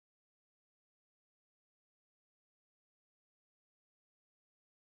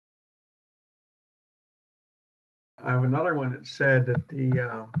I have another one that said that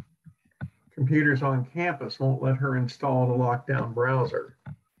the computers on campus won't let her install the lockdown browser.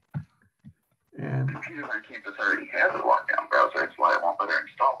 And computers on campus already has a lockdown browser. That's why I won't let her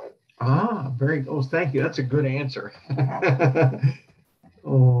install it. Very good. Oh, thank you. That's a good answer.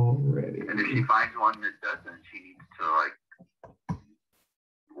 Already. And if she finds one that doesn't, she needs to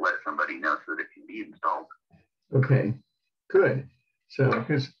let somebody know so that it can be installed. Okay, good. So,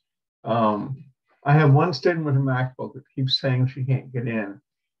 because I have one student with a MacBook that keeps saying she can't get in,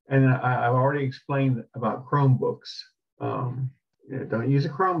 and I've already explained about Chromebooks. Don't use a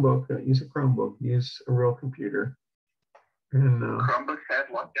Chromebook. Don't use a Chromebook. Use a real computer. And Chromebooks have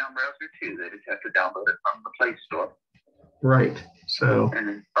lockdown browser too. They just have to download it from the Play Store. Right. So. And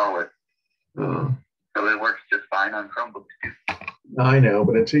install it. So it works just fine on Chromebooks too. I know,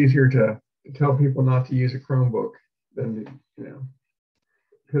 but it's easier to tell people not to use a Chromebook than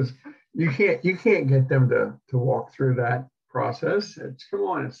because you can't get them to walk through that process. Come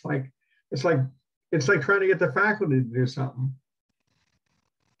on, it's like trying to get the faculty to do something.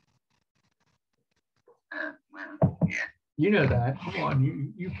 Well, yeah. You know that. Come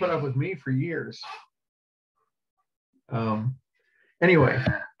on, you put up with me for years. Anyway.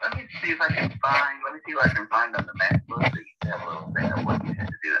 Let me see if I can find on the MacBook that you have a little thing of what you have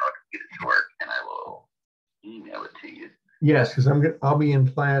to do in order to get it to work, and I will email it to you. Yes, because I'll be in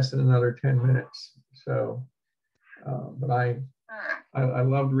class in another 10 minutes. So, but I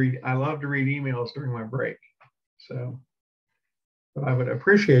love to read emails during my break. So, but I would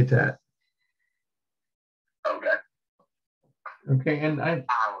appreciate that. Okay. Okay, and I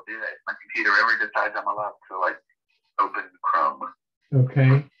will do that if my computer ever decides I'm allowed to open Chrome.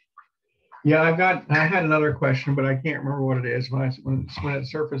 Okay. Yeah, I had another question, but I can't remember what it is. When it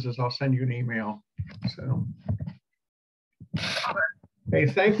surfaces, I'll send you an email. So. Hey,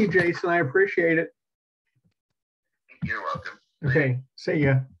 thank you, Jason. I appreciate it. You're welcome. Okay, see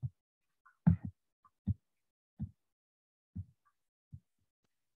ya.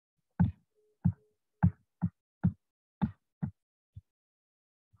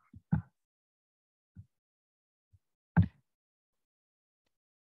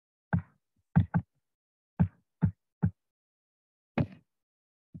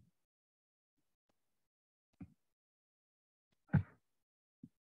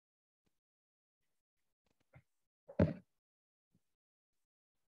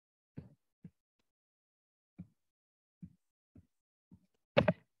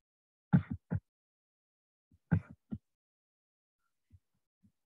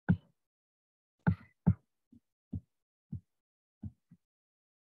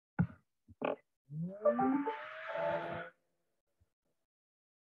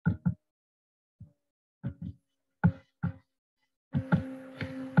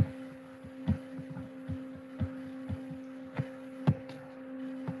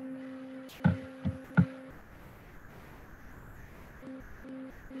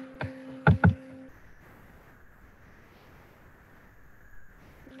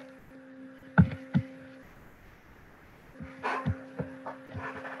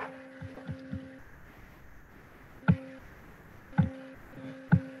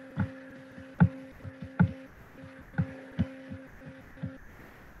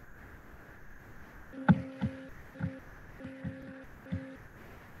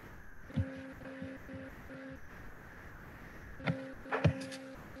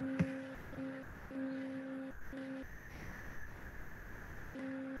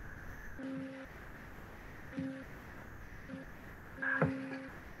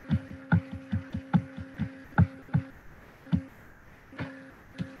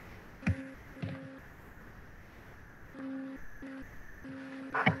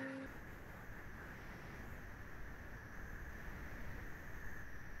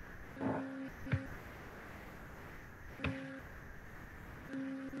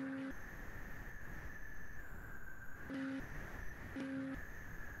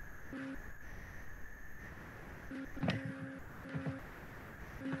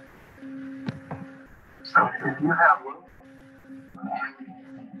 So if you have one,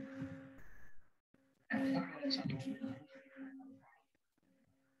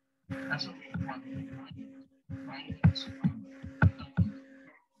 that's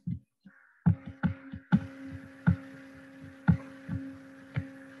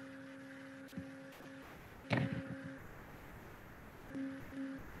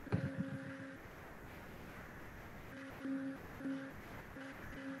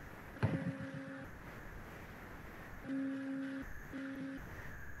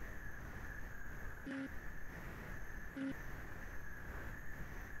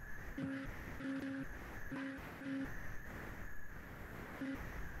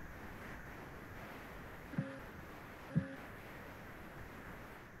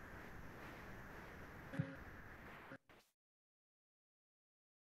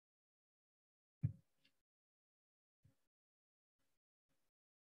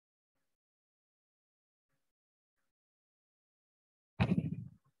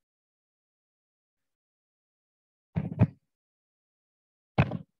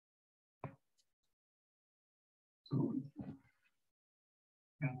Questions?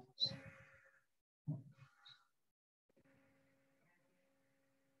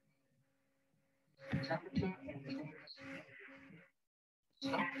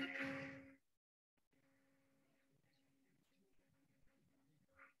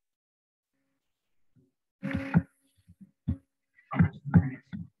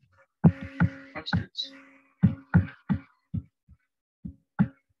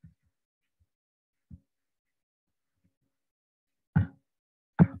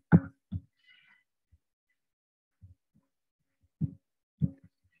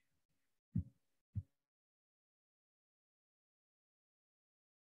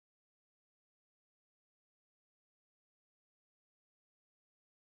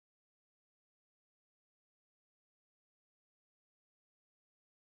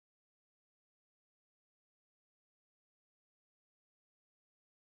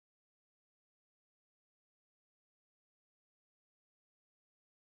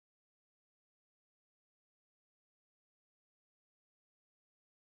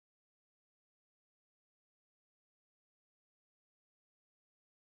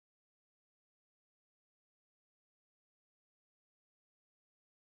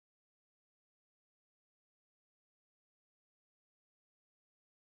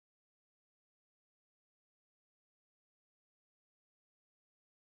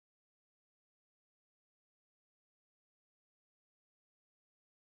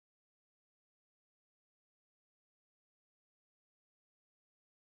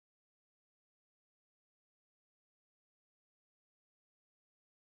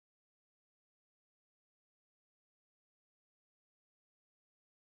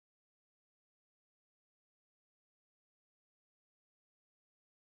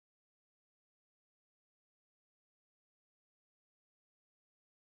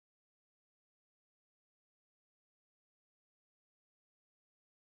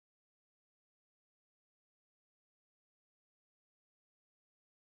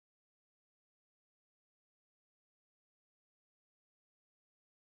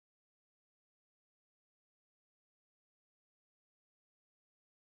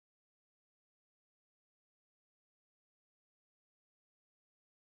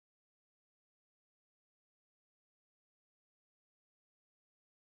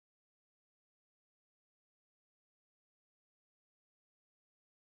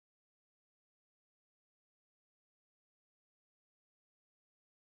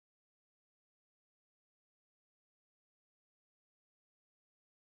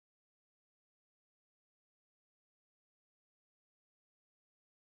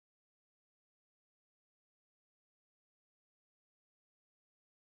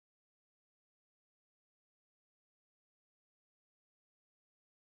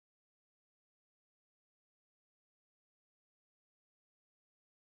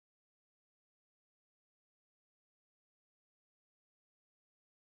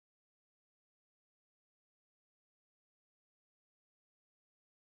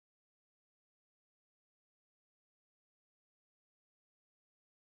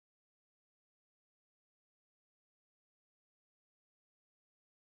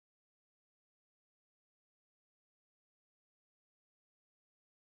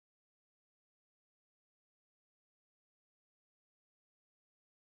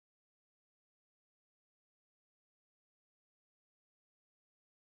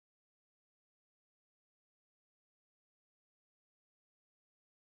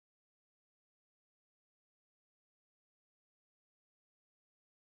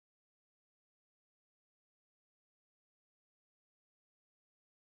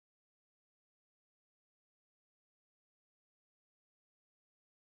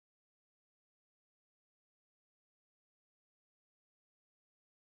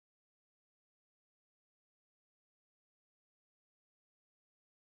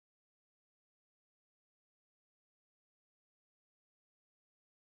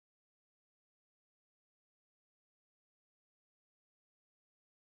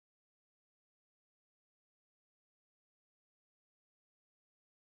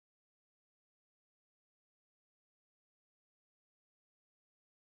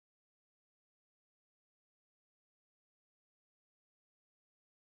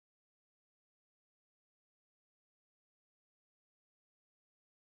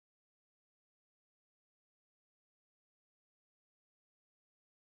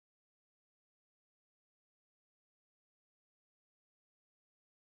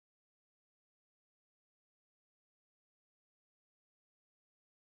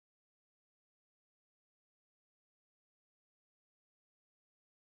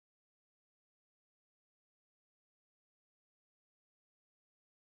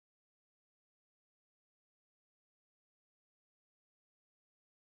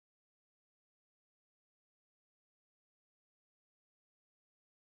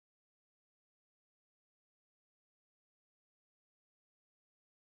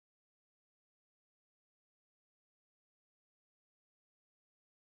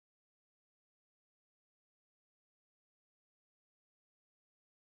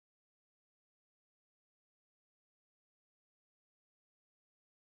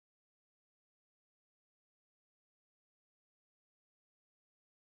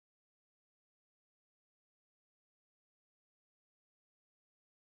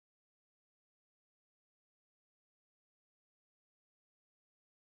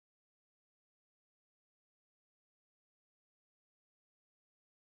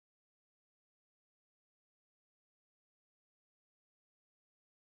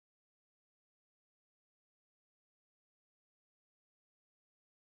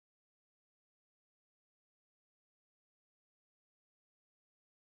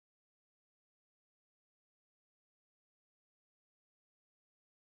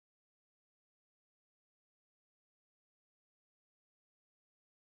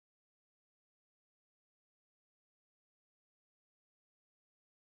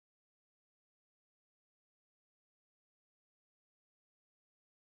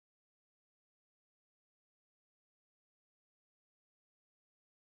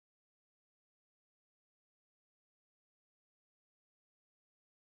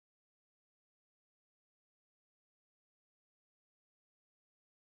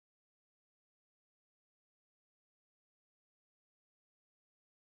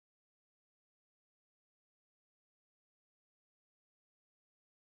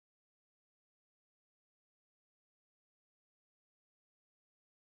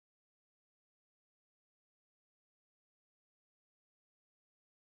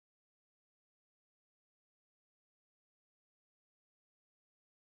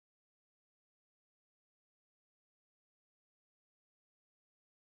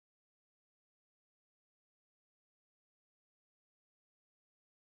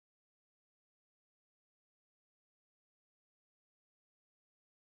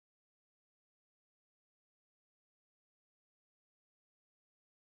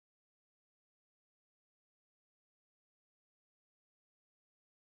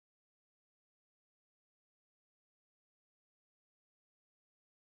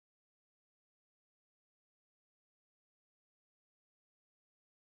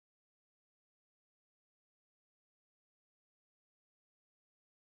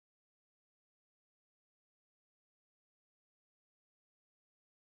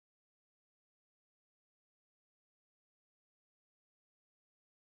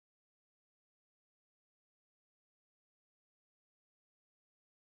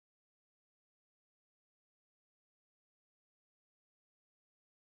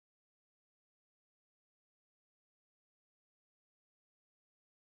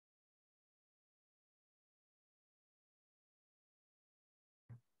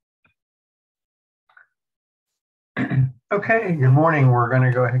 Okay, good morning. We're going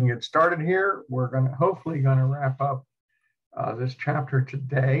to go ahead and get started here. We're hopefully going to wrap up this chapter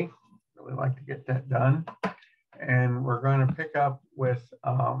today. Really like to get that done. And we're going to pick up with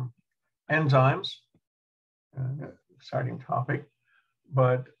enzymes. Exciting topic,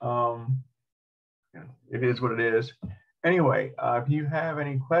 but it is what it is. Anyway, if you have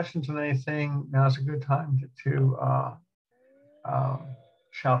any questions on anything, now's a good time to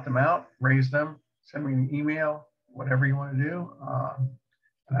shout them out, raise them, send me an email, whatever you want to do,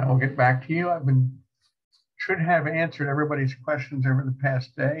 and I will get back to you. Should have answered everybody's questions over the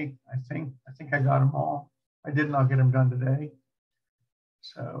past day. I think I got them all. I did not get them done today.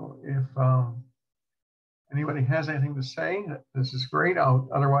 So if anybody has anything to say, this is great.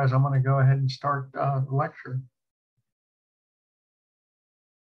 Otherwise, I'm going to go ahead and start the lecture.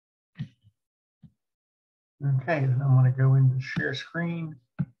 Okay, then I'm going to go into share screen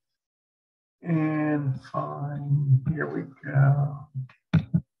and find, here we go.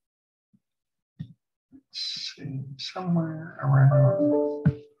 Let's see, somewhere around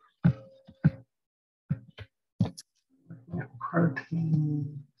looking at proteins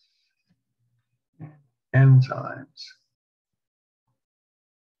and enzymes.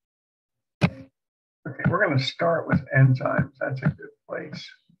 Okay, we're going to start with enzymes. That's a good place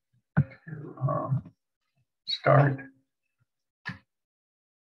to start.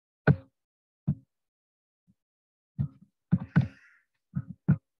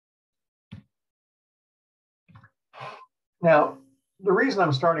 Now, the reason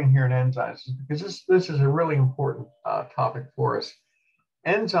I'm starting here in enzymes is because this is a really important topic for us.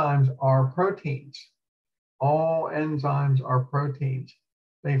 Enzymes are proteins. All enzymes are proteins.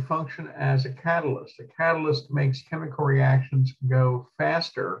 They function as a catalyst. A catalyst makes chemical reactions go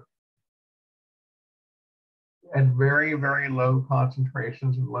faster at very, very low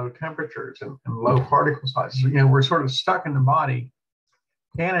concentrations and low temperatures and low particle sizes. We're sort of stuck in the body,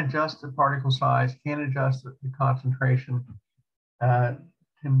 can't adjust the particle size, can't adjust the concentration,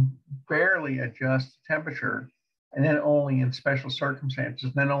 can barely adjust the temperature, and then only in special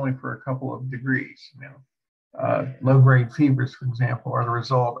circumstances, then only for a couple of degrees. Low-grade fevers, for example, are the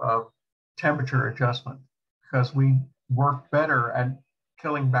result of temperature adjustment because we work better at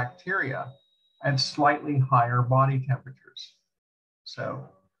killing bacteria at slightly higher body temperatures. So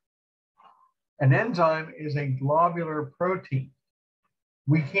an enzyme is a globular protein.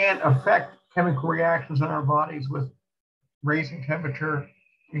 We can't affect chemical reactions in our bodies with raising temperature,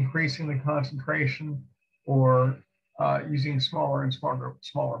 increasing the concentration, or using smaller and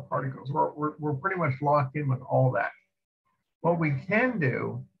smaller particles. We're pretty much locked in with all that. What we can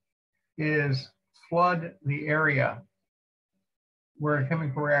do is flood the area where a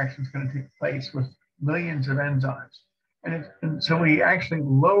chemical reaction is going to take place with millions of enzymes. And so we actually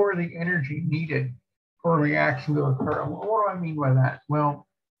lower the energy needed for a reaction to occur. What do I mean by that? Well,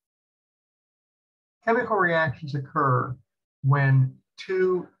 chemical reactions occur when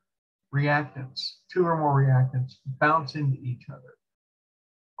two or more reactants bounce into each other.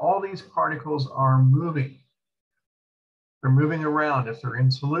 All these particles are moving. They're moving around. If they're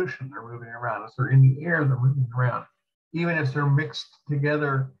in solution, they're moving around. If they're in the air, they're moving around. Even if they're mixed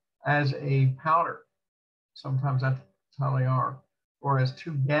together as a powder, sometimes that's how they are, or as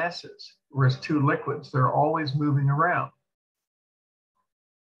two gases, or as two liquids, they're always moving around.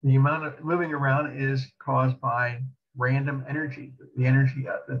 The amount of moving around is caused by random energy, the energy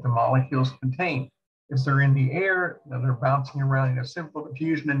that the molecules contain. If they're in the air, they're bouncing around. Simple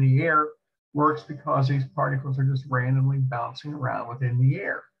diffusion in the air works because these particles are just randomly bouncing around within the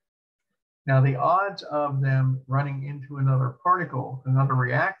air. Now, the odds of them running into another particle, another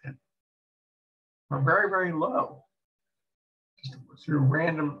reactant, are very, very low, just through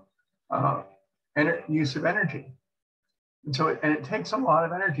random use of energy. And so it takes a lot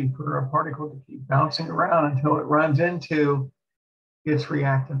of energy for a particle to keep bouncing around until it runs into its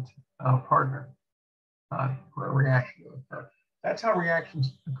reactant partner for a reaction to occur. That's how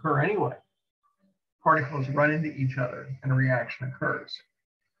reactions occur anyway. Particles run into each other and a reaction occurs.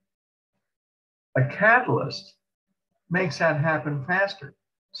 A catalyst makes that happen faster,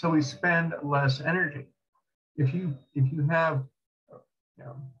 so we spend less energy. If you have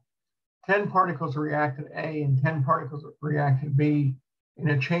 10 particles of reactant A and 10 particles of reactant B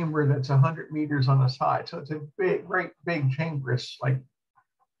in a chamber that's 100 meters on the side, so it's a great big chamber. It's like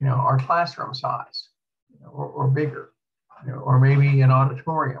our classroom size, or bigger, or maybe an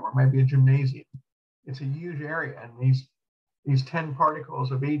auditorium, or maybe a gymnasium. It's a huge area, and these 10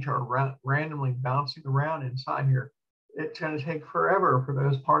 particles of each are randomly bouncing around inside here. It's going to take forever for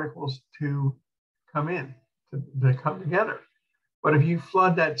those particles to come in, to come together. But if you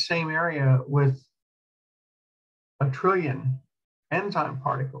flood that same area with a trillion enzyme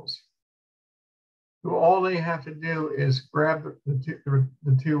particles who all they have to do is grab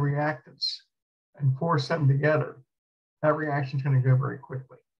the two reactants and force them together. That reaction is going to go very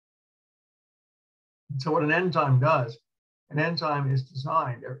quickly. So what an enzyme does, an enzyme is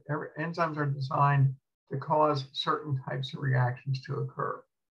designed, enzymes are designed to cause certain types of reactions to occur.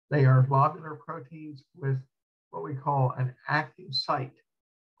 They are globular proteins with what we call an active site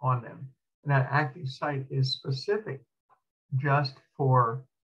on them. And that active site is specific just for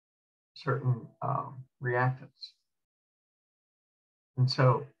certain reactants. And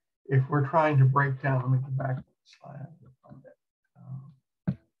so if we're trying to break down, let me go back to the slide.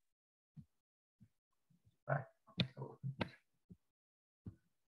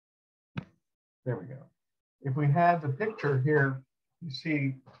 There we go. If we have the picture here, you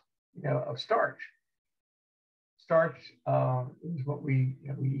see, of starch. Starch is what we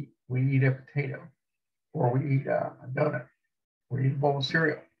eat. We eat a potato, or we eat a donut, or we eat a bowl of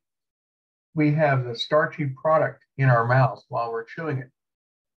cereal. We have the starchy product in our mouths while we're chewing it.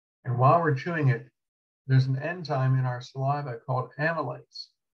 And while we're chewing it, there's an enzyme in our saliva called amylase.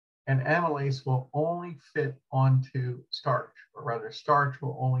 And amylase will only fit onto starch, or rather starch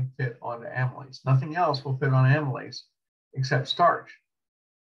will only fit onto amylase. Nothing else will fit on amylase except starch.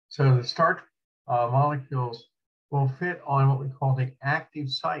 So the starch molecules will fit on what we call the active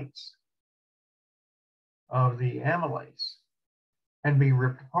sites of the amylase and be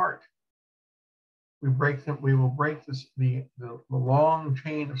ripped apart. We break them, we will break the long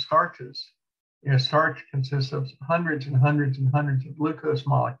chain of starches. Starch consists of hundreds and hundreds and hundreds of glucose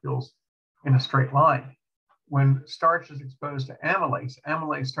molecules in a straight line. When starch is exposed to amylase,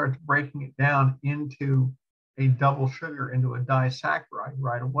 amylase starts breaking it down into a double sugar, into a disaccharide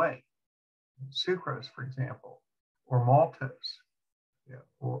right away. Sucrose, for example, or maltose.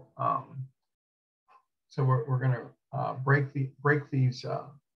 So we're going to break these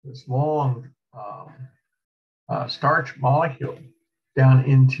this long starch molecule down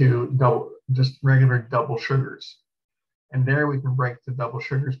into just regular double sugars. And there we can break the double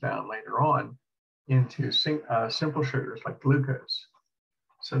sugars down later on into simple sugars like glucose.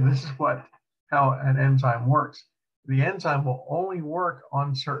 So this is how an enzyme works. The enzyme will only work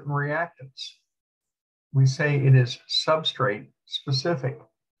on certain reactants. We say it is substrate specific.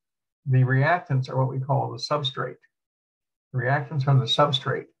 The reactants are what we call the substrate. The reactants are the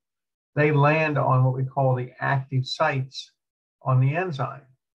substrate. They land on what we call the active sites on the enzyme.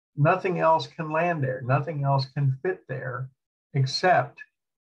 Nothing else can land there. Nothing else can fit there except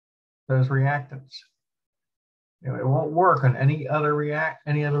those reactants. It won't work on any other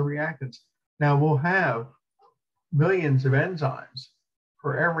reactants. Now we'll have millions of enzymes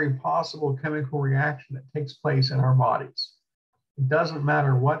for every possible chemical reaction that takes place in our bodies. It doesn't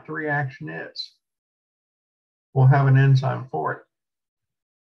matter what the reaction is. We'll have an enzyme for it.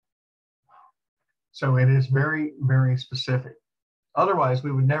 So it is very, very specific. Otherwise,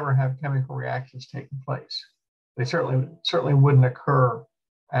 we would never have chemical reactions taking place. They certainly wouldn't occur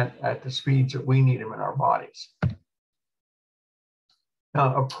at the speeds that we need them in our bodies.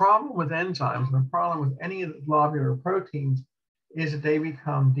 Now, a problem with enzymes and a problem with any of the globular proteins is that they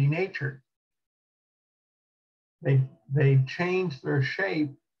become denatured. They change their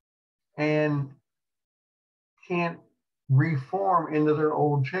shape and can't reform into their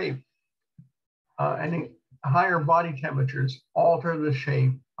old shape. And higher body temperatures alter the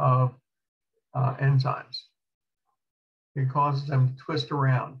shape of enzymes. It causes them to twist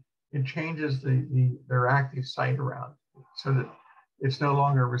around. It changes their active site around so that it's no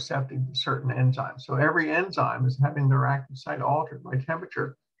longer receptive to certain enzymes. So every enzyme is having their active site altered by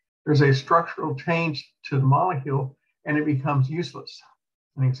temperature. There's a structural change to the molecule and it becomes useless.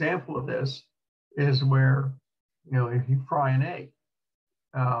 An example of this is where, if you fry an egg,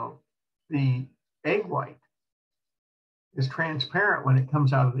 the egg white is transparent when it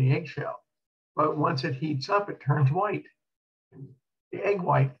comes out of the eggshell, but once it heats up, it turns white. The egg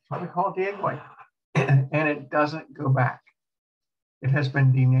white, that's why we call it the egg white, and it doesn't go back. It has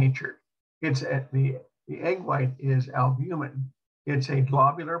been denatured. The egg white is albumin. It's a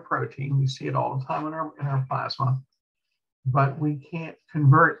globular protein. We see it all the time in our plasma, but we can't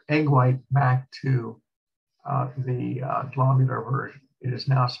convert egg white back to the globular version. It is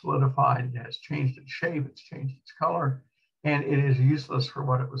now solidified. It has changed its shape. It's changed its color, and it is useless for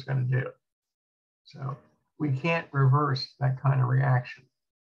what it was going to do. So we can't reverse that kind of reaction.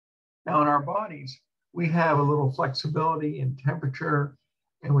 Now in our bodies, we have a little flexibility in temperature,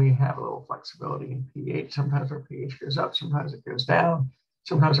 and we have a little flexibility in pH. Sometimes our pH goes up, sometimes it goes down.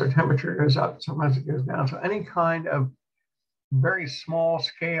 Sometimes our temperature goes up, sometimes it goes down. So any kind of very small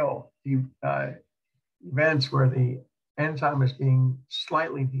scale events where the enzyme is being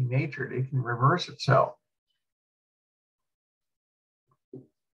slightly denatured, it can reverse itself.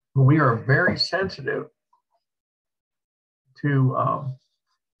 But we are very sensitive to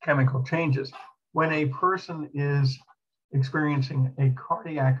chemical changes. When a person is experiencing a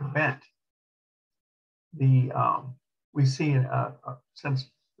cardiac event, we see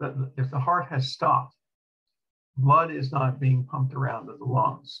since if the heart has stopped, blood is not being pumped around to the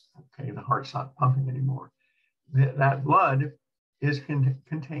lungs. Okay, the heart's not pumping anymore. That blood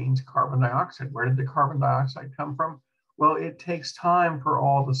contains carbon dioxide. Where did the carbon dioxide come from? Well, it takes time for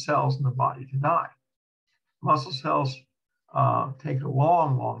all the cells in the body to die. Muscle cells take a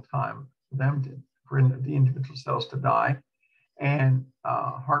long, long time for the individual cells to die. And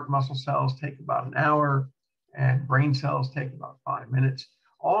heart muscle cells take about an hour, and brain cells take about 5 minutes.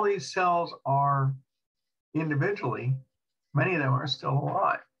 All these cells are individually, many of them are still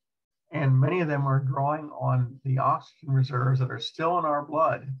alive. And many of them are drawing on the oxygen reserves that are still in our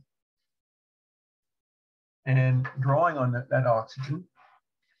blood and drawing on that oxygen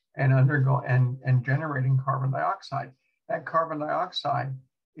and generating carbon dioxide. That carbon dioxide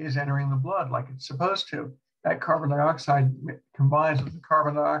is entering the blood like it's supposed to. That carbon dioxide combines with the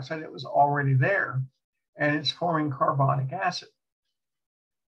carbon dioxide that was already there, and it's forming carbonic acid.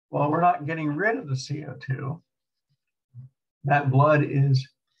 Well, we're not getting rid of the CO2. That blood is,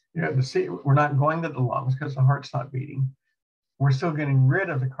 we're not going to the lungs because the heart's not beating. We're still getting rid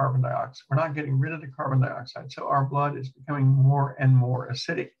of the carbon dioxide. We're not getting rid of the carbon dioxide. So our blood is becoming more and more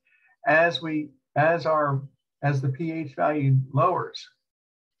acidic. As the pH value lowers,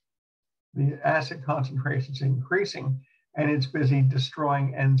 the acid concentration is increasing, and it's busy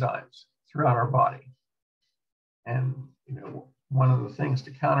destroying enzymes throughout our body. And one of the things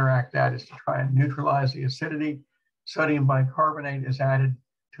to counteract that is to try and neutralize the acidity. Sodium bicarbonate is added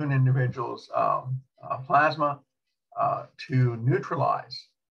to an individual's plasma to neutralize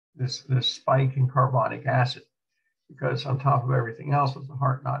this spike in carbonic acid, because on top of everything else, with the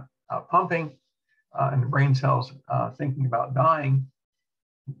heart not pumping and the brain cells thinking about dying,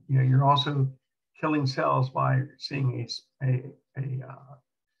 you're also killing cells by seeing an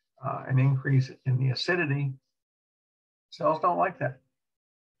increase in the acidity. Cells don't like that.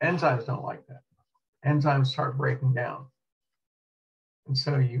 Enzymes don't like that. Enzymes start breaking down. And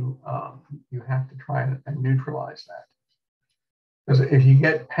so you have to try and neutralize that. Because if you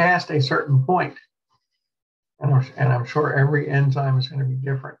get past a certain point, and I'm sure every enzyme is going to be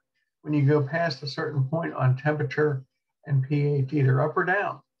different, when you go past a certain point on temperature and pH, either up or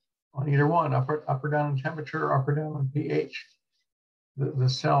down, on either one, up or down in temperature, up or down in pH, the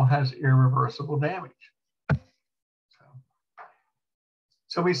cell has irreversible damage.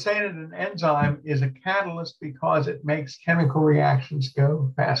 So we say that an enzyme is a catalyst because it makes chemical reactions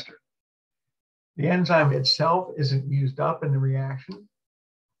go faster. The enzyme itself isn't used up in the reaction.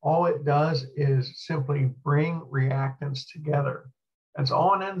 All it does is simply bring reactants together. That's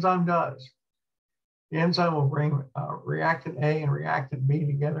all an enzyme does. The enzyme will bring reactant A and reactant B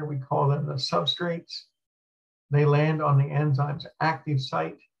together. We call them the substrates. They land on the enzyme's active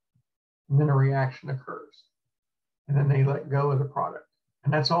site, and then a reaction occurs. And then they let go of the product.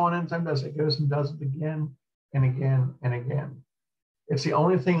 And that's all an enzyme does. It goes and does it again and again and again. It's the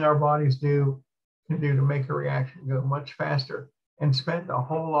only thing our bodies can do to make a reaction go much faster and spend a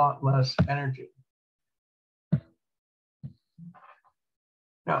whole lot less energy.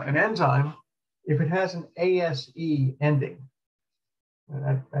 Now, an enzyme, if it has an ASE ending,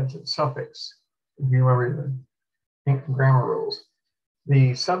 that's its suffix, if you remember the grammar rules,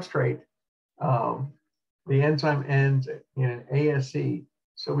 the substrate, the enzyme ends in an ASE.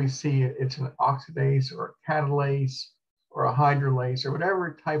 So we see it's an oxidase or a catalase or a hydrolase or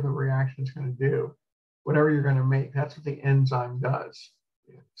whatever type of reaction it's going to do, whatever you're going to make, that's what the enzyme does.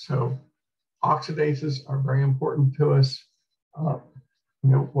 So oxidases are very important to us.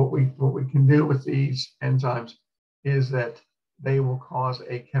 What we can do with these enzymes is that they will cause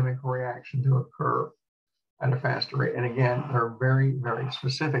a chemical reaction to occur at a faster rate. And again, they're very, very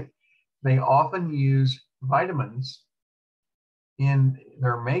specific. They often use vitamins in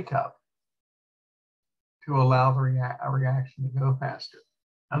their makeup to allow the reaction to go faster.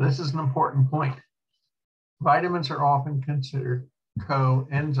 Now, this is an important point. Vitamins are often considered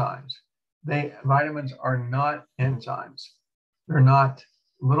coenzymes. Vitamins are not enzymes. They're not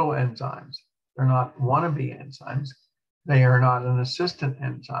little enzymes. They're not wannabe enzymes. They are not an assistant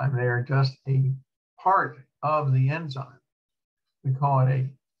enzyme. They are just a part of the enzyme. We call it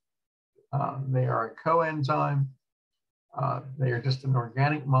they are a coenzyme. They are just an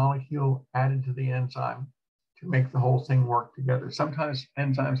organic molecule added to the enzyme to make the whole thing work together. Sometimes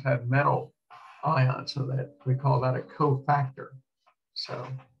enzymes have metal ion, so that we call that a cofactor. So,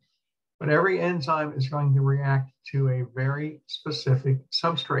 but every enzyme is going to react to a very specific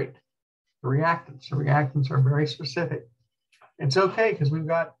substrate. The reactants are very specific. It's okay because we've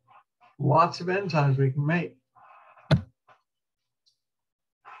got lots of enzymes we can make.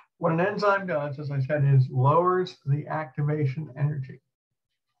 What an enzyme does, as I said, is lowers the activation energy,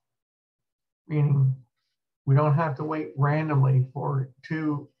 meaning we don't have to wait randomly for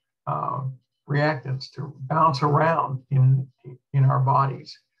two reactants to bounce around in our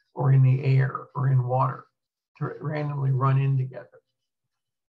bodies or in the air or in water to randomly run in together.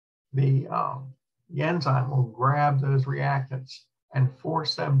 The enzyme will grab those reactants and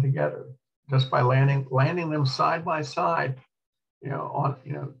force them together just by landing them side by side,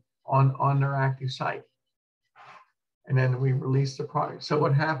 on their active site. And then we release the product. So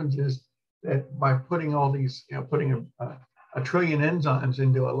what happens is that by putting all these, putting a trillion enzymes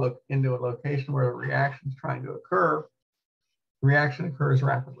into a location where a reaction is trying to occur, the reaction occurs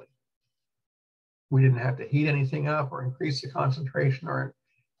rapidly. We didn't have to heat anything up or increase the concentration or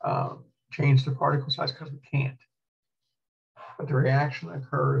change the particle size because we can't. But the reaction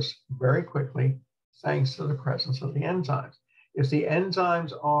occurs very quickly thanks to the presence of the enzymes. If the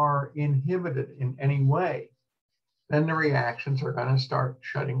enzymes are inhibited in any way, then the reactions are going to start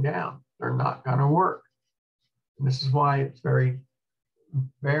shutting down. They're not going to work. And this is why it's very,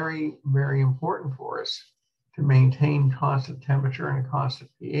 very, very important for us to maintain constant temperature and a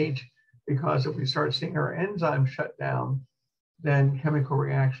constant pH, because if we start seeing our enzymes shut down, then chemical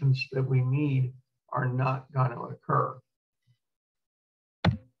reactions that we need are not going to occur.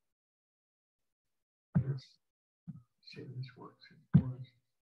 Let's see if this works.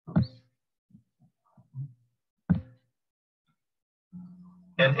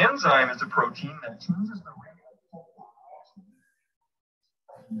 An enzyme is a protein that changes the rate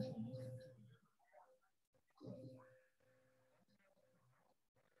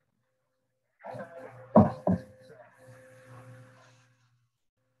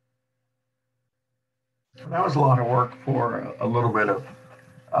That was a lot of work for a little bit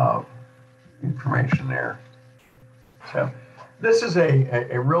of information there. So this is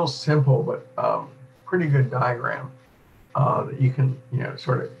a real simple but pretty good diagram that you can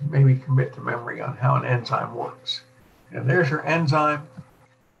sort of maybe commit to memory on how an enzyme works. And there's your enzyme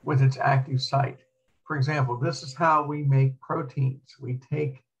with its active site. For example, this is how we make proteins. We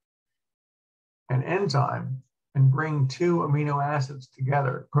take an enzyme and bring two amino acids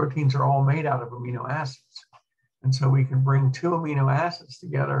together. Proteins are all made out of amino acids. And so we can bring two amino acids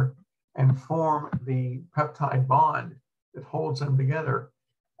together and form the peptide bond that holds them together.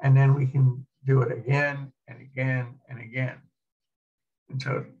 And then we can do it again and again and again. And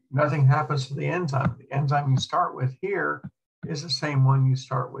so nothing happens to the enzyme. The enzyme you start with here is the same one you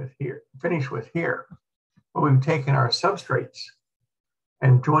start with here, finish with here. But we've taken our substrates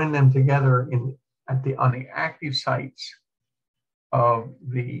and joined them together on the active sites of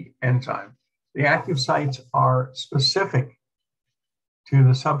the enzyme. The active sites are specific to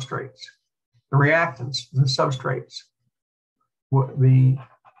the substrates. The reactants, the substrates, the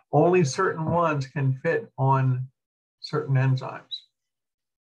only certain ones can fit on certain enzymes.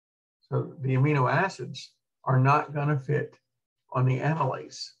 So the amino acids are not going to fit on the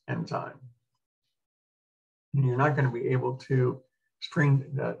amylase enzyme. And you're not going to be able to bring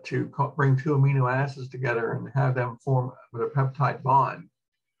two amino acids together and have them form with a peptide bond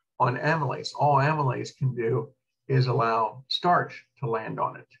on amylase. All amylase can do is allow starch to land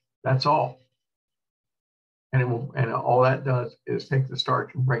on it. That's all. And all that does is take the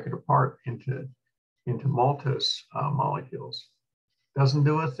starch and break it apart into maltose molecules. Doesn't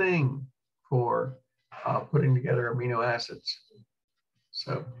do a thing for putting together amino acids.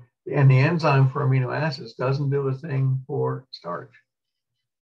 So, and the enzyme for amino acids doesn't do a thing for starch.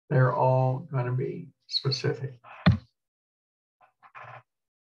 They're all going to be specific.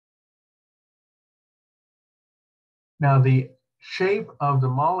 Now, the shape of the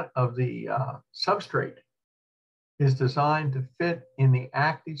substrate is designed to fit in the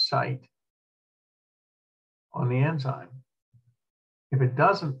active site on the enzyme. If it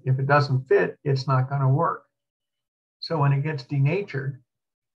doesn't fit, it's not going to work. So when it gets denatured,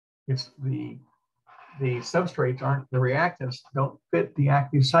 it's the substrates aren't, the reactants don't fit the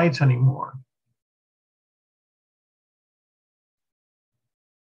active sites anymore.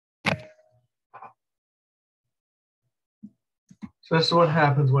 So this is what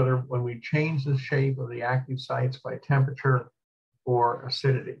happens when we change the shape of the active sites by temperature or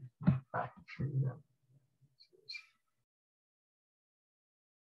acidity.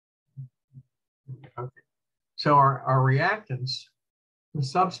 Okay. So our reactants, the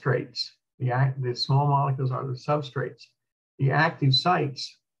substrates, The small molecules are the substrates. The active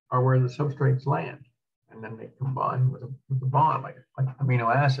sites are where the substrates land, and then they combine with a bond, like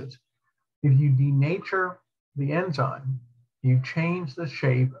amino acids. If you denature the enzyme, you change the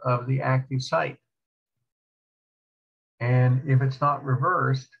shape of the active site. And if it's not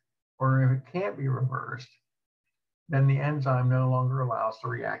reversed, or if it can't be reversed, then the enzyme no longer allows the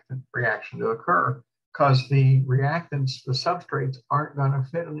reaction to occur, because the reactants, the substrates, aren't going to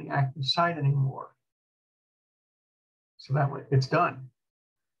fit in the active site anymore. So that way it's done.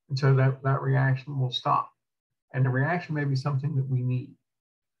 And so that reaction will stop. And the reaction may be something that we need.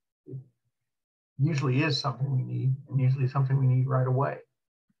 It usually is something we need, and usually something we need right away.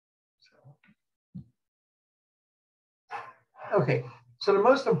 Okay, so the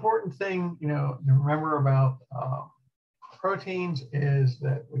most important thing, to remember about proteins is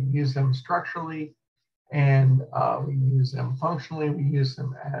that we use them structurally, and we use them functionally. We use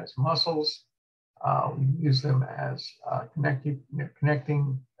them as muscles. We use them as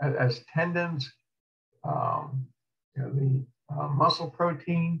connecting as tendons. The muscle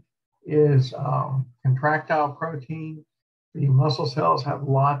protein is contractile protein. The muscle cells have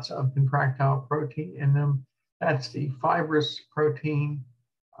lots of contractile protein in them. That's the fibrous protein.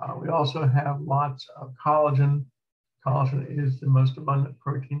 We also have lots of collagen. Collagen is the most abundant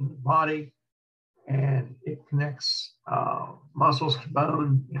protein in the body, and it connects muscles to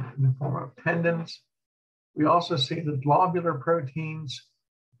bone in the form of tendons. We also see the globular proteins,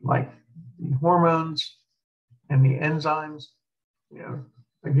 like the hormones and the enzymes,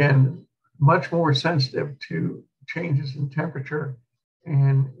 again, much more sensitive to changes in temperature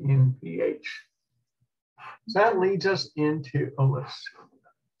and in pH. So that leads us into, let's see.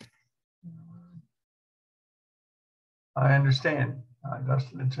 I understand,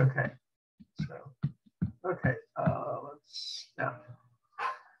 Dustin, it's okay. So, okay, now.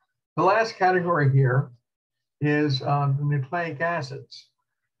 The last category here is the nucleic acids.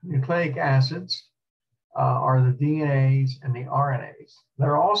 Nucleic acids are the DNAs and the RNAs.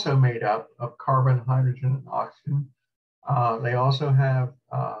 They're also made up of carbon, hydrogen, and oxygen. They also have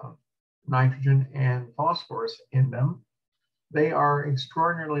nitrogen and phosphorus in them. They are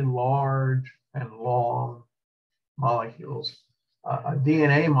extraordinarily large and long molecules. A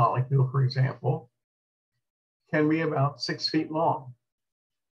DNA molecule, for example, can be about 6 feet long.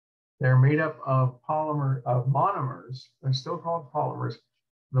 They're made up of monomers. They're still called polymers.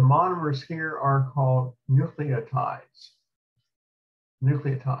 The monomers here are called nucleotides.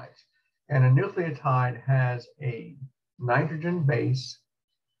 And a nucleotide has a nitrogen base,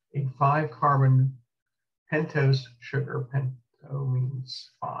 a 5-carbon pentose sugar, pento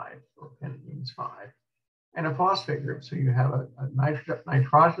means 5, or pen means 5, and a phosphate group. So you have a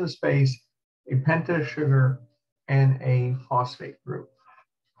nitrogenous base, a pentose sugar, and a phosphate group.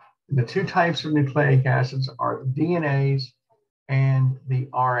 And the two types of nucleic acids are the DNAs and the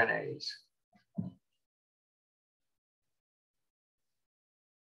RNAs.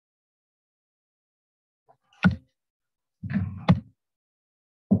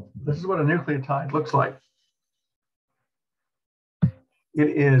 This is what a nucleotide looks like. It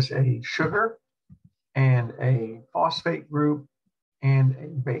is a sugar and a phosphate group and a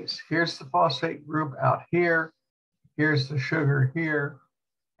base. Here's the phosphate group out here. Here's the sugar here,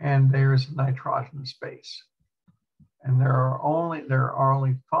 and there's a nitrogenous base. And there are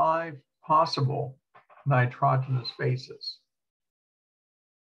only 5 possible nitrogenous bases.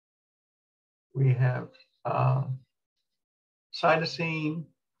 We have cytosine,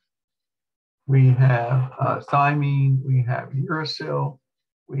 we have thymine, we have uracil,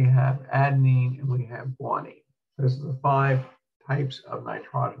 we have adenine, and we have guanine. Those are the 5 types of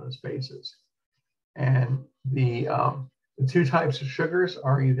nitrogenous bases. And the 2 types of sugars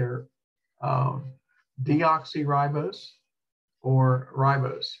are either deoxyribose or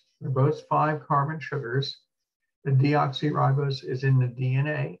ribose. They're both 5-carbon sugars. The deoxyribose is in the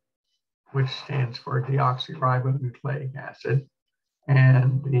DNA, which stands for deoxyribonucleic acid.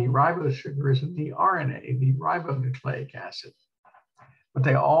 And the ribose sugar is in the RNA, the ribonucleic acid. But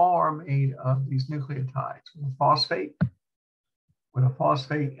they all are made of these nucleotides with a phosphate and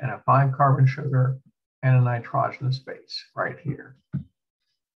a 5-carbon sugar and a nitrogenous base right here.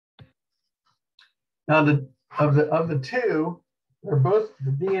 Now, of the two, they're both,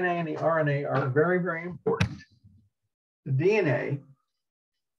 the DNA and the RNA are very, very important. The DNA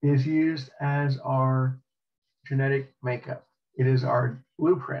is used as our genetic makeup. It is our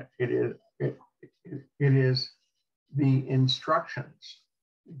blueprint. It is the instructions.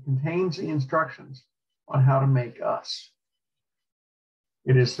 It contains the instructions on how to make us.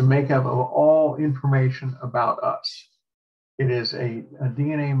 It is the makeup of all information about us. It is a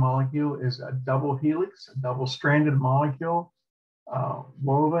DNA molecule is a double helix, a double-stranded molecule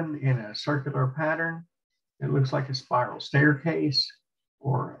woven in a circular pattern. It looks like a spiral staircase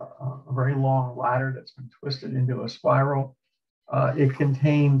or a very long ladder that's been twisted into a spiral. It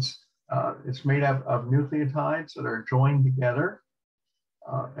contains, it's made up of nucleotides that are joined together.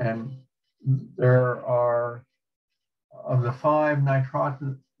 And there are, of the 5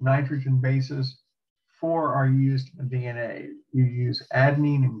 nitrogen bases, 4 are used in DNA. You use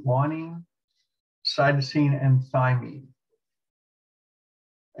adenine and guanine, cytosine, and thymine.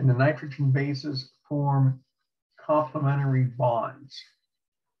 And the nitrogen bases form complementary bonds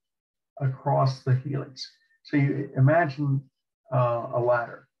across the helix. So you imagine a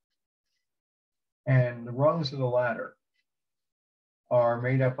ladder, and the rungs of the ladder are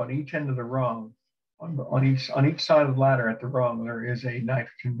made up on each end of the rung. On each side of the ladder at the rung, there is a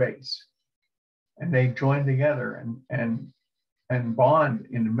nitrogen base, and they join together and bond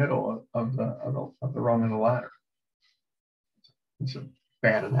in the middle of the rung of the ladder. It's a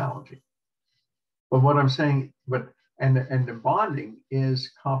bad analogy, but what I'm saying, and the bonding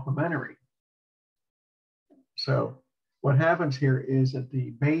is complementary. So what happens here is that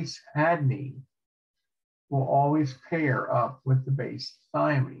the base adenine will always pair up with the base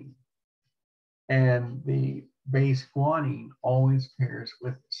thymine, and the base guanine always pairs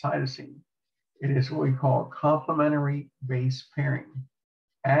with cytosine. It is what we call complementary base pairing.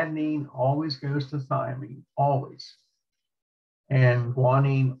 Adenine always goes to thymine, always. And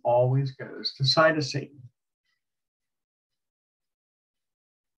guanine always goes to cytosine.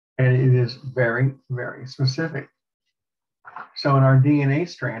 And it is very, very specific. So in our DNA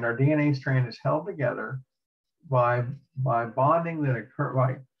strand is held together by bonding that occur,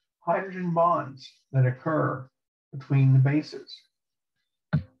 by hydrogen bonds that occur between the bases.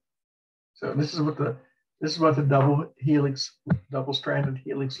 So this is what the double-stranded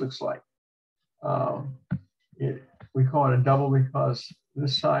helix looks like. We call it a double because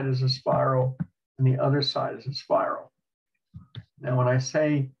this side is a spiral and the other side is a spiral. Now, when I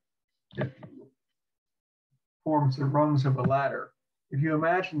say it forms the rungs of a ladder, if you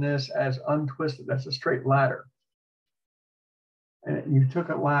imagine this as untwisted, that's a straight ladder. And you took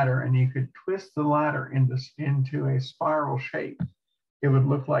a ladder and you could twist the ladder into a spiral shape, it would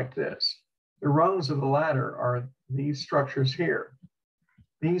look like this. The rungs of the ladder are these structures here.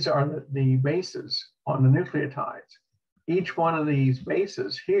 These are the bases on the nucleotides. Each one of these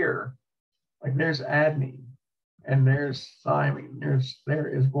bases here, like there's adenine, and there's thymine, there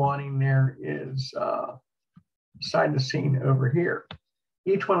is guanine, there is cytosine over here.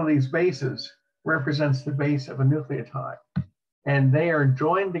 Each one of these bases represents the base of a nucleotide, and they are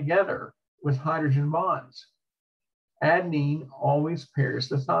joined together with hydrogen bonds. Adenine always pairs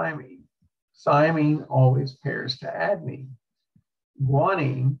to thymine. Thymine always pairs to adenine.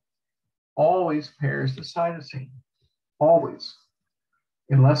 Guanine always pairs to cytosine, always.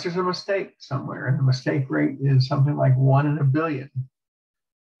 Unless there's a mistake somewhere, and the mistake rate is something like 1 in a billion,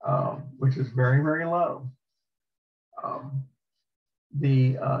 which is very, very low.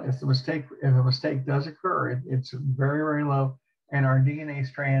 If a mistake does occur, it's very, very low. And our DNA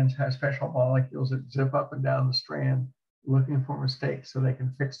strands have special molecules that zip up and down the strand looking for mistakes so they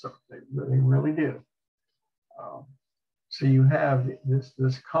can fix them. They really do. So you have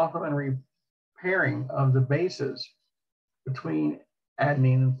this complementary pairing of the bases between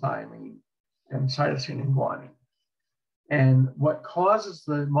adenine and thymine and cytosine and guanine. And what causes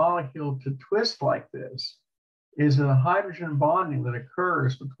the molecule to twist like this is the hydrogen bonding that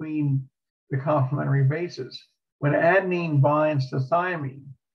occurs between the complementary bases. When adenine binds to thymine,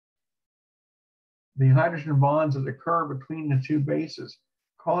 the hydrogen bonds that occur between the two bases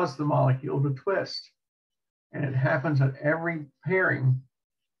cause the molecule to twist. And it happens at every pairing.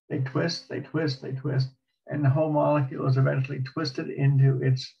 They twist, they twist, they twist, and the whole molecule is eventually twisted into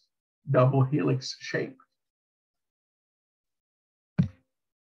its double helix shape.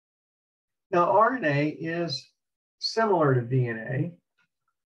 Now, RNA is similar to DNA.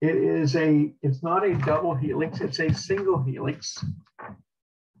 It's not a double helix, it's a single helix.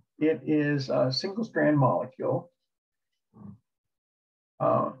 It is a single strand molecule.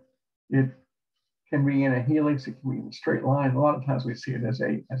 It can be in a helix, it can be in a straight line. A lot of times we see it as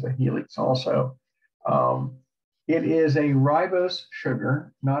a helix also. It is a ribose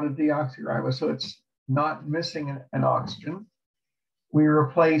sugar, not a deoxyribose, so it's not missing an oxygen. We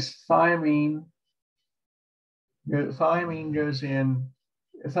replace thymine. Thymine goes in.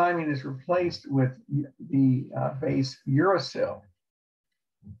 Thymine is replaced with the base uracil.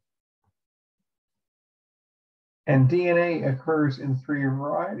 And DNA occurs in 3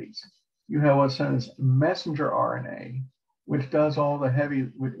 varieties. You have what's known as messenger RNA, which does all the heavy,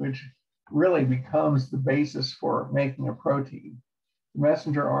 which really becomes the basis for making a protein. The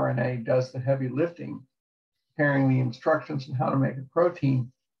messenger RNA does the heavy lifting, carrying the instructions on how to make a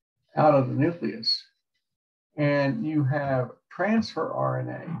protein out of the nucleus. And you have transfer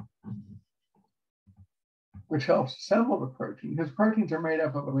RNA, which helps assemble the protein, because proteins are made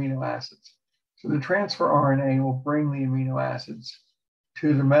up of amino acids. So the transfer RNA will bring the amino acids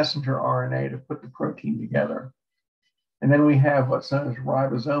to the messenger RNA to put the protein together. And then we have what's known as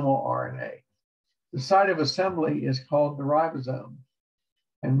ribosomal RNA. The site of assembly is called the ribosome.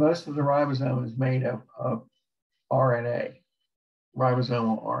 And most of the ribosome is made up of RNA,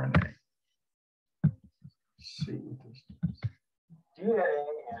 ribosomal RNA. Let's see what this is.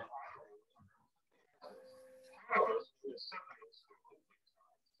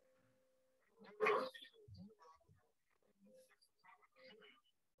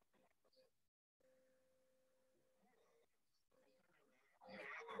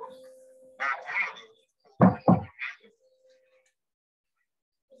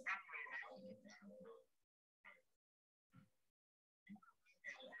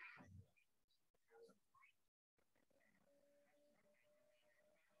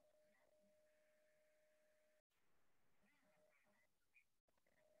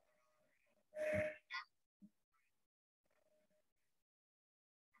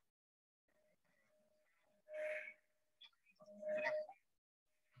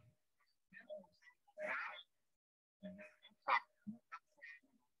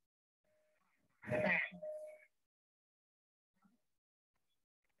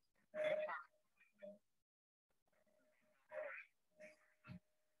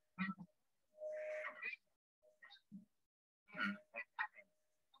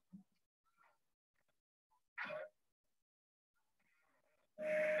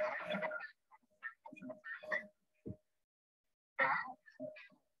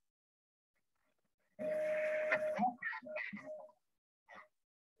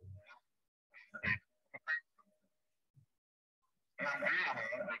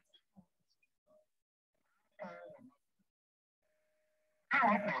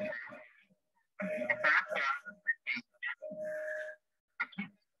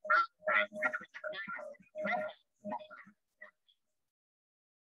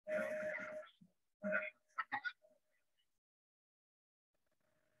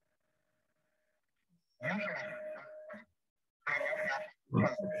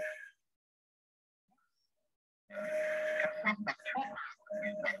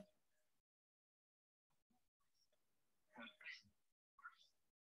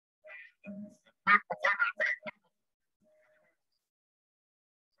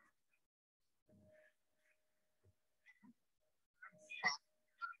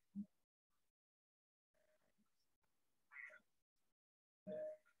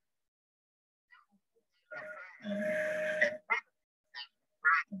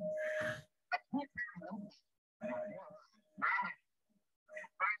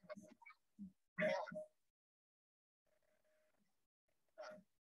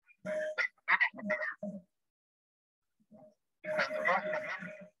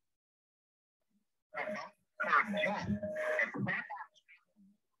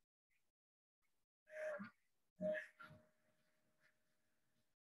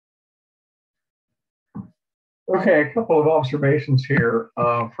 Okay, a couple of observations here.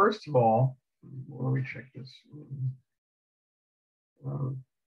 First of all, let me check this.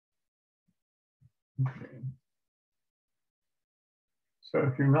 Okay. So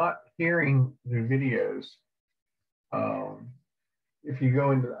if you're not hearing the videos, if you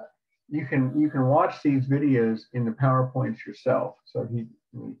go into that, you can watch these videos in the PowerPoints yourself. So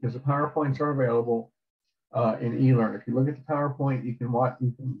because the PowerPoints are available in eLearn. If you look at the PowerPoint, you can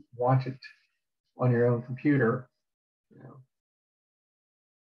watch it on your own computer. You know,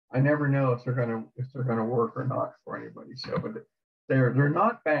 I never know if they're gonna work or not for anybody. So, but they're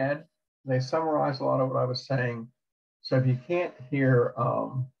not bad. They summarize a lot of what I was saying. So if you can't hear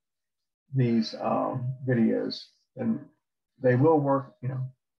these videos, then they will work. You know,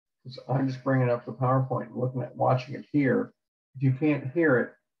 I'm just bringing up the PowerPoint and watching it here. If you can't hear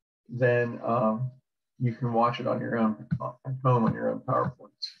it, then you can watch it on your own at home on your own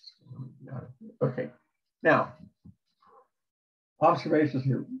PowerPoints. Okay, now observations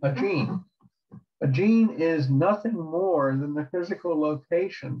here. A gene. A gene is nothing more than the physical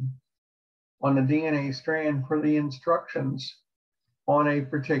location on the DNA strand for the instructions on a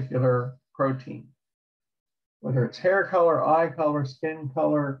particular protein. Whether it's hair color, eye color, skin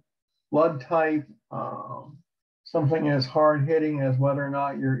color, blood type, something as hard hitting as whether or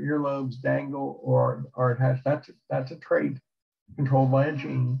not your earlobes dangle or are attached. That's a trait controlled by a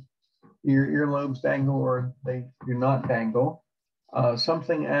gene. Your earlobes dangle or they do not dangle.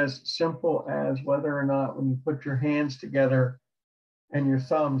 Something as simple as whether or not when you put your hands together and your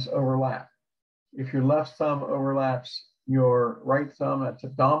thumbs overlap. If your left thumb overlaps your right thumb, that's a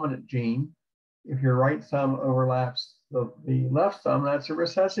dominant gene. If your right thumb overlaps the left thumb, that's a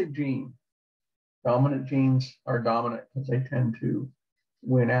recessive gene. Dominant genes are dominant because they tend to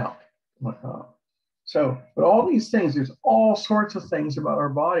win out. But all these things, there's all sorts of things about our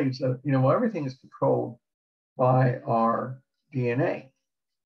bodies that, everything is controlled by our DNA.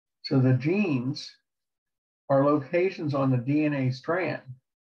 So the genes are locations on the DNA strand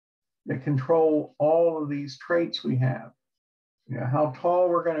that control all of these traits we have. How tall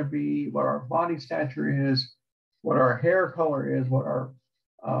we're going to be, what our body stature is, what our hair color is, what our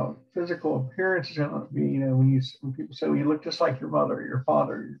physical appearance is going to be. When people say, well, you look just like your mother, your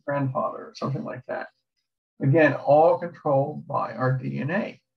father, your grandfather, or something like that. Again, all controlled by our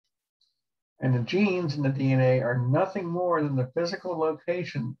DNA. And the genes in the DNA are nothing more than the physical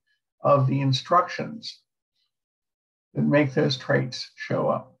location of the instructions that make those traits show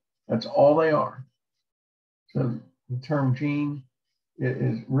up. That's all they are. So the term gene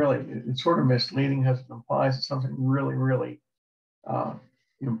is really, it's sort of misleading because it implies it's something really, really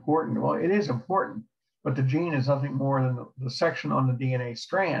important. Well, it is important, but the gene is nothing more than the section on the DNA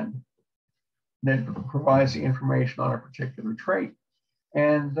strand that provides the information on a particular trait.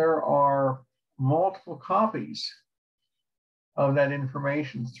 And there are multiple copies of that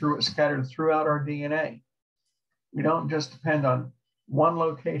information scattered throughout our DNA. We don't just depend on one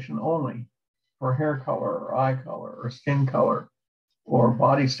location only for hair color or eye color or skin color or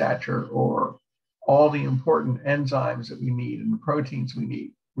body stature or all the important enzymes that we need and the proteins we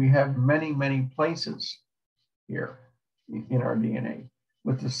need. We have many, many places here in our DNA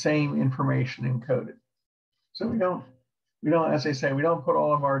with the same information encoded. So we don't, as they say, we don't put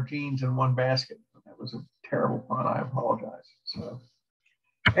all of our genes in one basket. That was a terrible pun, I apologize. So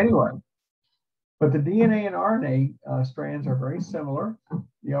anyway, but the DNA and RNA strands are very similar.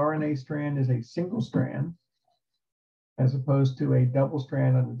 The RNA strand is a single strand as opposed to a double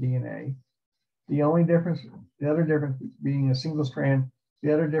strand on the DNA. The other difference being a single strand,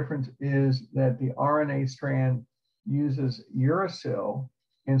 the other difference is that the RNA strand uses uracil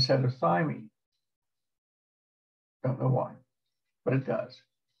instead of thymine. Don't know why, but it does.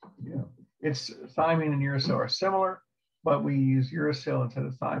 It's thymine and uracil are similar, but we use uracil instead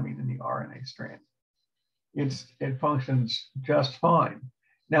of thymine in the RNA strand. It functions just fine.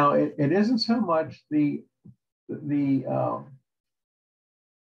 Now, it isn't so much the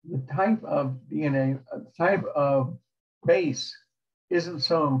type of DNA, type of base isn't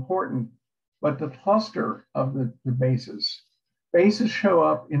so important, but the cluster of the bases. Bases show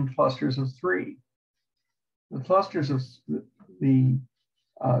up in clusters of 3. The clusters of a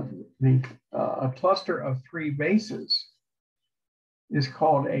cluster of 3 bases is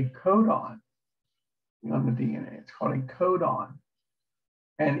called a codon on the DNA. It's called a codon.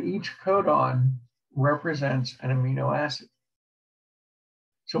 And each codon represents an amino acid.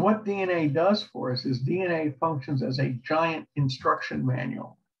 So what DNA does for us is DNA functions as a giant instruction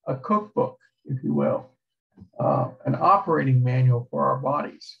manual, a cookbook, if you will, an operating manual for our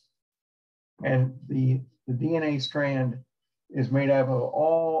bodies. And the DNA strand is made up of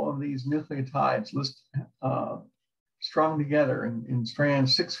all of these nucleotides strung together in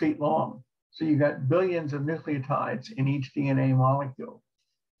strands 6 feet long. So you've got billions of nucleotides in each DNA molecule.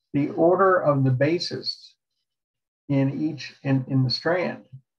 The order of the bases in the strand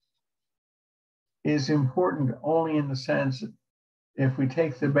is important only in the sense that if we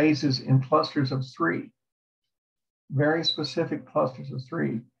take the bases in clusters of 3, very specific clusters of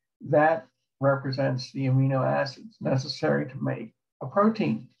 3, that represents the amino acids necessary to make a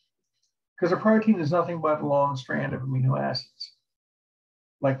protein. Because a protein is nothing but a long strand of amino acids,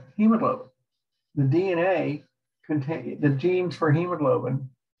 like hemoglobin. The DNA the genes for hemoglobin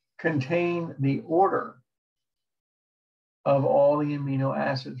contain the order of all the amino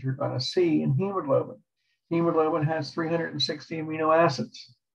acids you're going to see in hemoglobin. Hemoglobin has 360 amino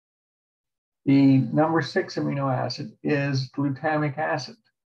acids. The number 6 amino acid is glutamic acid,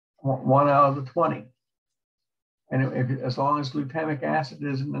 1 out of the 20. And as long as glutamic acid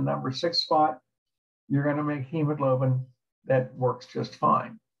is in the number 6 spot, you're going to make hemoglobin that works just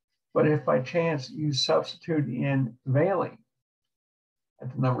fine. But if by chance you substitute in valine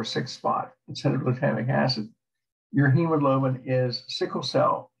at the number 6 spot instead of glutamic acid, your hemoglobin is sickle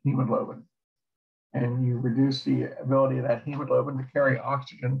cell hemoglobin. And you reduce the ability of that hemoglobin to carry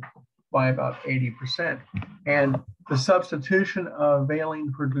oxygen by about 80%. And the substitution of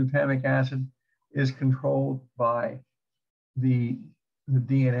valine for glutamic acid is controlled by the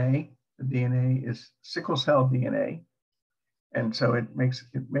DNA. The DNA is sickle cell DNA. And so it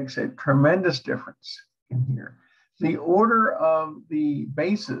makes a tremendous difference in here. The order of the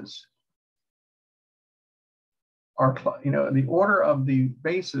bases are, the order of the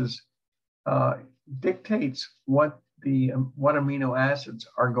bases dictates what amino acids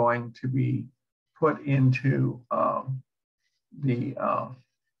are going to be put into in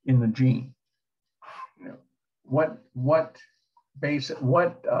the gene.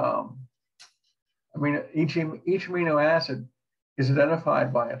 Each amino acid is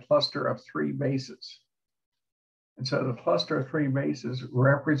identified by a cluster of 3 bases. And so the cluster of 3 bases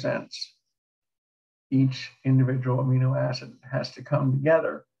represents each individual amino acid has to come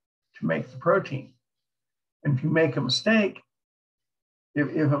together to make the protein. And if you make a mistake,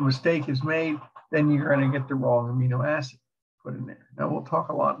 if a mistake is made, then you're going to get the wrong amino acid put in there. Now, we'll talk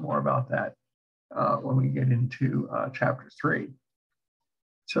a lot more about that when we get into chapter 3.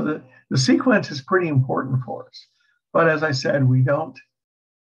 So the sequence is pretty important for us. But as I said, we have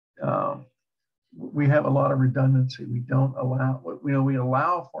a lot of redundancy. We don't allow, we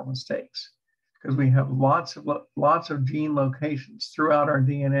allow for mistakes because we have lots of gene locations throughout our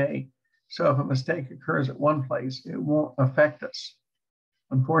DNA. So if a mistake occurs at one place, it won't affect us.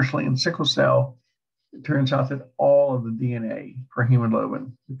 Unfortunately, in sickle cell, it turns out that all of the DNA for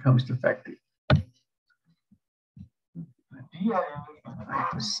hemoglobin becomes defective. I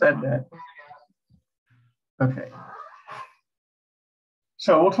just said that. Okay.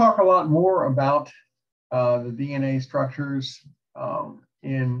 So we'll talk a lot more about the DNA structures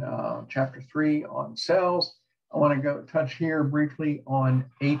in chapter 3 on cells. I want to touch here briefly on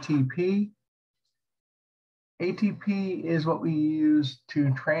ATP. ATP is what we use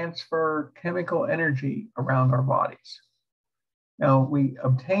to transfer chemical energy around our bodies. Now, we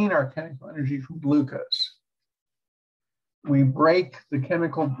obtain our chemical energy from glucose. We break the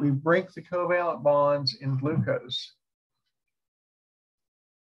covalent bonds in glucose.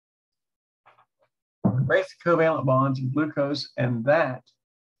 We break the covalent bonds in glucose, and that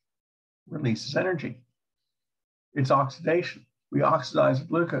releases energy. It's oxidation. We oxidize the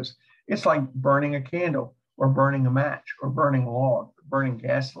glucose. It's like burning a candle or burning a match or burning a log, or burning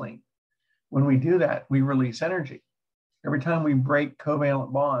gasoline. When we do that, we release energy. Every time we break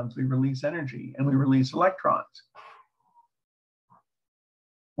covalent bonds, we release energy and we release electrons.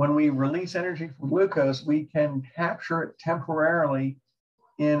 When we release energy from glucose, we can capture it temporarily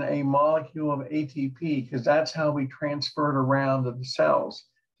in a molecule of ATP because that's how we transfer it around to the cells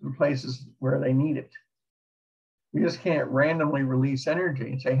in places where they need it. We just can't randomly release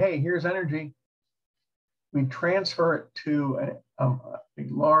energy and say, hey, here's energy. We transfer it to a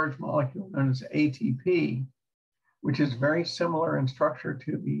large molecule known as ATP, which is very similar in structure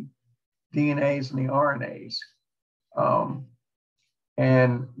to the DNAs and the RNAs.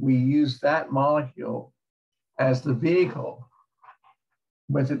 And we use that molecule as the vehicle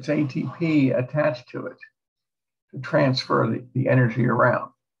with its ATP attached to it to transfer the energy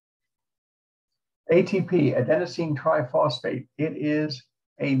around. ATP, adenosine triphosphate, it is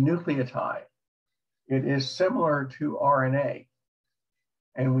a nucleotide. It is similar to RNA,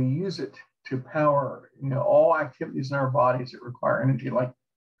 and we use it to power all activities in our bodies that require energy, like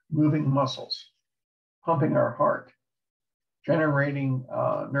moving muscles, pumping our heart, generating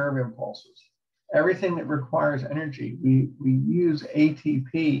nerve impulses. Everything that requires energy, we use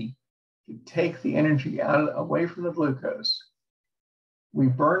ATP to take the energy away from the glucose. We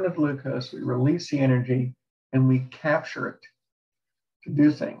burn the glucose, we release the energy, and we capture it to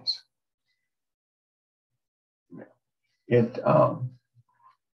do things.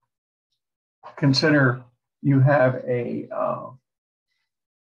 Consider you have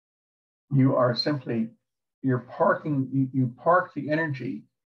you park the energy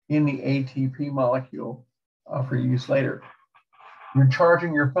in the ATP molecule for use later. You're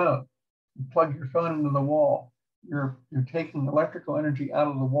charging your phone. You plug your phone into the wall. You're taking electrical energy out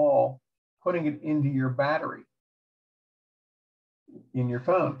of the wall, putting it into your battery in your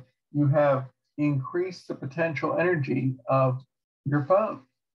phone. You have increased the potential energy of your phone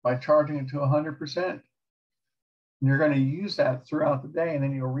by charging it to 100%. And you're going to use that throughout the day, and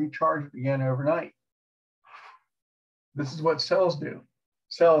then you'll recharge it again overnight. This is what cells do.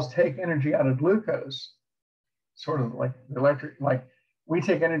 Cells take energy out of glucose, sort of like like we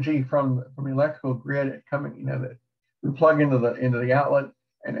take energy from the electrical grid coming, that we plug into the outlet,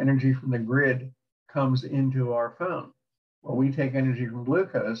 and energy from the grid comes into our phone. Well, we take energy from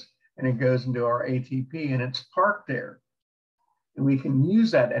glucose and it goes into our ATP and it's parked there. And we can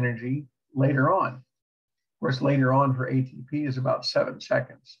use that energy later on. course, later on for ATP is about 7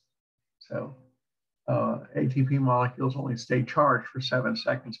 seconds. So ATP molecules only stay charged for 7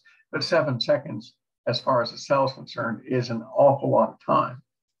 seconds, but 7 seconds, as far as the cell is concerned, is an awful lot of time.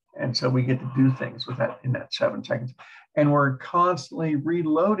 And so we get to do things with that in that 7 seconds. And we're constantly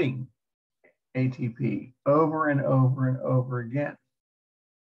reloading ATP over and over and over again.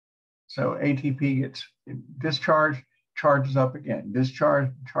 So ATP gets discharged, charges up again,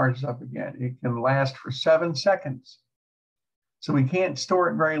 discharged, charges up again. It can last for 7 seconds. So we can't store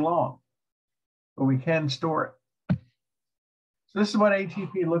it very long, but we can store it. So this is what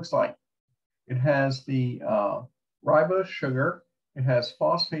ATP looks like. It has the ribose sugar, it has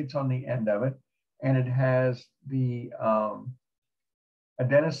phosphates on the end of it, and it has the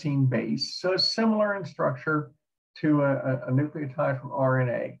adenosine base. So it's similar in structure to a nucleotide from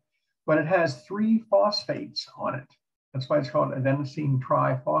RNA, but it has 3 phosphates on it. That's why it's called adenosine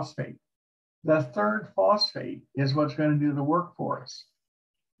triphosphate. The 3rd phosphate is what's going to do the work for us.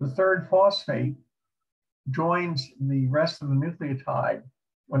 The 3rd phosphate joins the rest of the nucleotide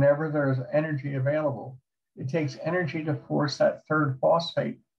whenever there's energy available. It takes energy to force that 3rd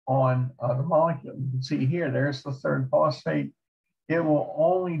phosphate on the molecule. You can see here, there's the 3rd phosphate. It will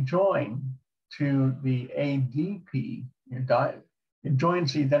only join to the ADP. It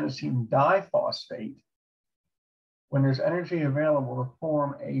joins the adenosine diphosphate when there's energy available to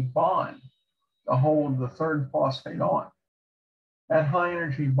form a bond to hold the 3rd phosphate on. That high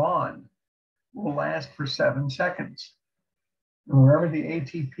energy bond will last for 7 seconds. And wherever the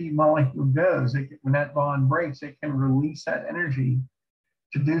ATP molecule goes, when that bond breaks, it can release that energy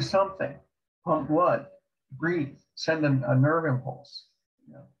to do something. Pump blood, breathe, send a nerve impulse,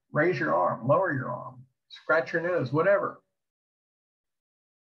 raise your arm, lower your arm, scratch your nose, whatever.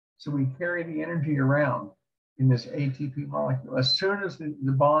 So we carry the energy around in this ATP molecule. As soon as the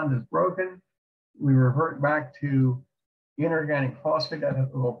bond is broken, we revert back to inorganic phosphate. That has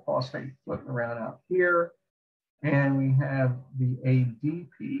a little phosphate floating around out here. And we have the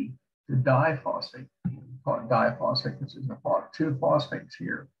ADP, the diphosphate. We call it diphosphate because there's 2 phosphates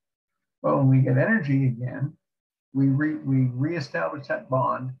here. But when we get energy again, we reestablish that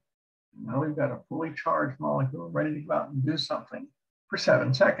bond. Now we've got a fully charged molecule ready to go out and do something for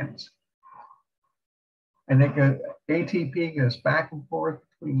 7 seconds. And ATP goes back and forth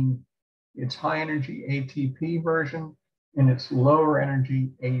between its high energy ATP version and its lower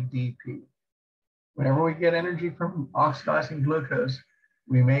energy ADP. Whenever we get energy from oxidizing glucose,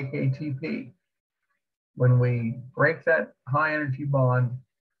 we make ATP. When we break that high energy bond,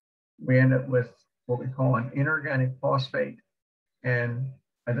 we end up with what we call an inorganic phosphate and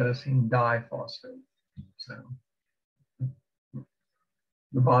adenosine diphosphate. So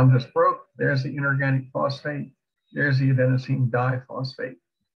the bond just broke. There's the inorganic phosphate. There's the adenosine diphosphate.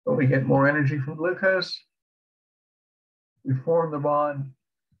 But we get more energy from glucose. We form the bond,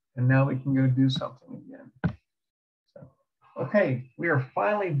 and now we can go do something again. So, okay, we are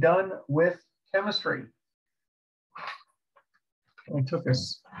finally done with chemistry. It only took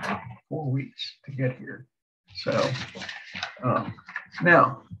us 4 weeks to get here. So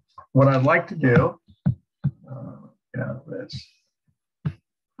now, what I'd like to do,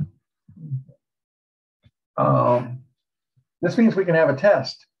 this means we can have a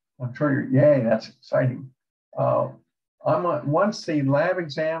test. I'm sure yay, that's exciting. Once the lab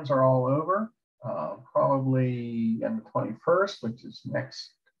exams are all over, probably on the 21st, which is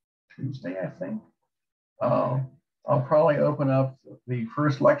next Tuesday, I think, I'll probably open up the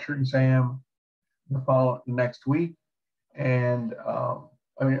first lecture exam the next week, and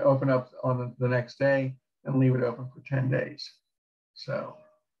open up on the next day and leave it open for 10 days. So,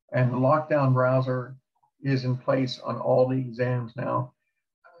 and the lockdown browser is in place on all the exams now.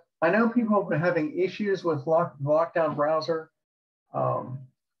 I know people have been having issues with lockdown browser.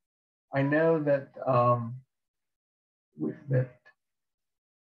 I know that that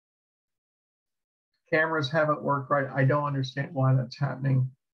cameras haven't worked right. I don't understand why that's happening.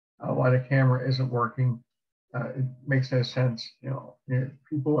 Why the camera isn't working. It makes no sense.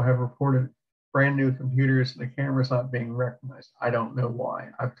 People have reported brand new computers and the camera's not being recognized. I don't know why.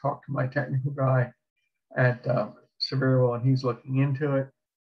 I've talked to my technical guy at Severial and he's looking into it.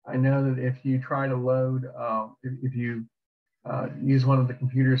 I know that if you try to load, if you use one of the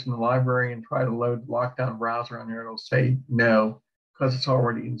computers in the library and try to load the lockdown browser on there, it'll say no because it's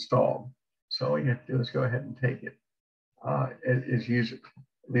already installed. So all you have to do is go ahead and take it. Use it.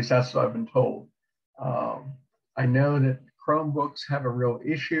 At least that's what I've been told. I know that Chromebooks have a real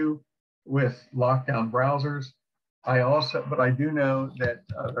issue with lockdown browsers. But I do know that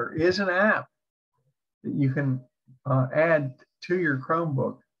there is an app that you can add to your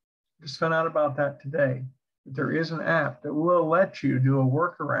Chromebook. Just found out about that today. there is an app that will let you do a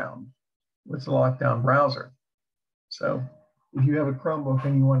workaround with the lockdown browser. So if you have a Chromebook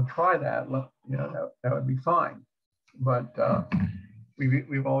and you want to try that, that would be fine. But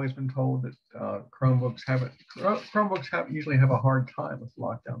we've always been told that Chromebooks usually have a hard time with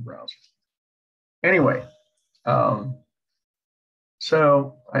lockdown browsers. Anyway,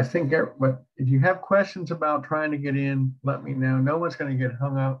 so I think, but if you have questions about trying to get in, let me know. No one's going to get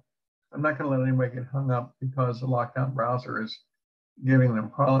hung up. I'm not going to let anybody get hung up because the lockdown browser is giving them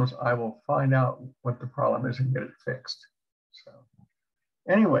problems. I will find out what the problem is and get it fixed. So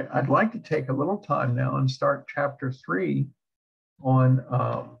anyway, I'd like to take a little time now and start chapter 3 on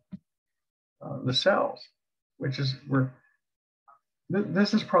the cells, which is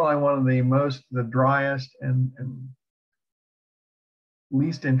this is probably one of the driest and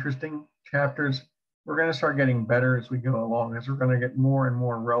least interesting chapters. We're going to start getting better as we go along, as we're going to get more and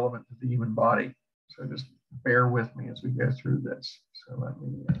more relevant to the human body. So just bear with me as we go through this. So let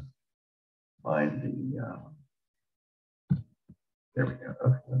me find there we go.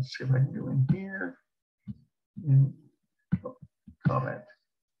 Okay, let's see if I can go in here and comment.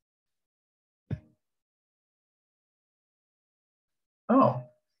 Oh,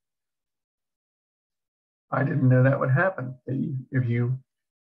 I didn't know that would happen. If you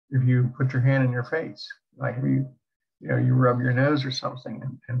put your hand in your face, like if you rub your nose or something,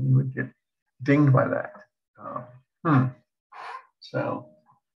 and you would get dinged by that. So,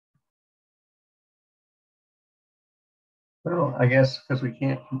 well, I guess because we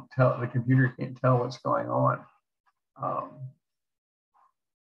can't tell, the computer can't tell what's going on.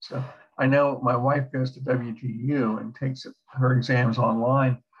 So I know my wife goes to WGU and takes her exams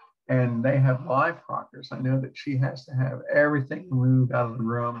online, and they have live proctors. I know that she has to have everything moved out of the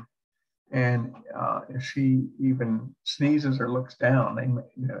room. And if she even sneezes or looks down, they may,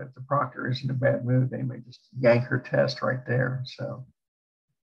 if the proctor is in a bad mood, they may just yank her test right there. So,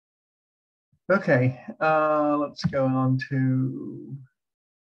 okay, let's go on to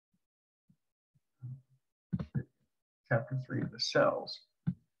chapter 3 of the cells.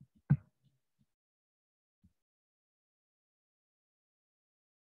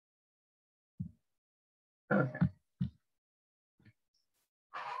 Okay.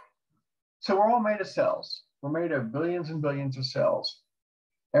 So we're all made of cells. We're made of billions and billions of cells.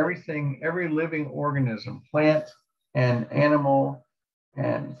 Every living organism, plant and animal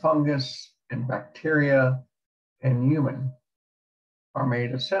and fungus and bacteria and human are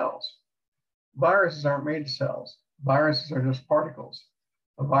made of cells. Viruses aren't made of cells. Viruses are just particles.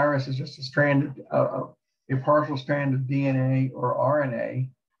 A virus is just a partial strand of DNA or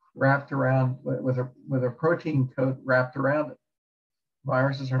RNA wrapped around with a protein coat wrapped around it.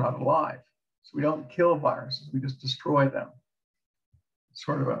 Viruses are not alive. So we don't kill viruses, we just destroy them. It's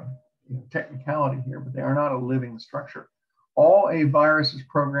sort of a technicality here, but they are not a living structure. All a virus is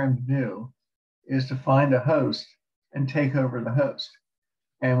programmed to do is to find a host and take over the host.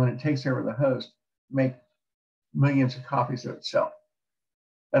 And when it takes over the host, make millions of copies of itself.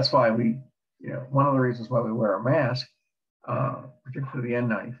 That's why one of the reasons why we wear a mask, particularly the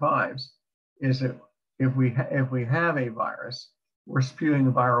N95s, is that if we have a virus, we're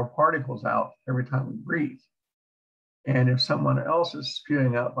spewing viral particles out every time we breathe. And if someone else is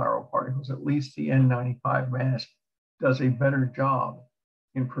spewing out viral particles, at least the N95 mask does a better job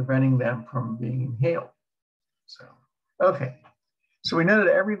in preventing them from being inhaled. So, okay. So we know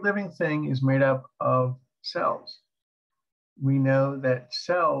that every living thing is made up of cells. We know that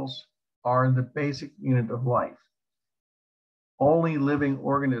cells are the basic unit of life. Only living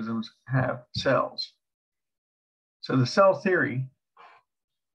organisms have cells. So the cell theory,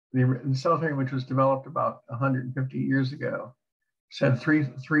 the cell theory, which was developed about 150 years ago, said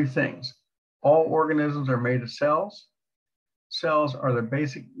three things. All organisms are made of cells. Cells are the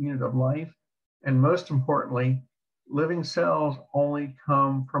basic unit of life. And most importantly, living cells only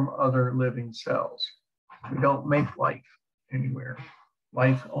come from other living cells. We don't make life anywhere.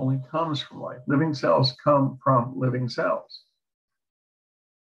 Life only comes from life. Living cells come from living cells.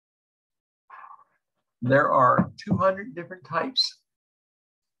 There are 200 different types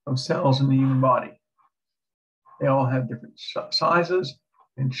of cells in the human body. They all have different sizes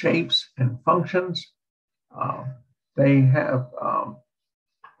and shapes and functions. They have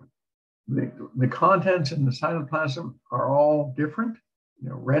the contents in the cytoplasm are all different.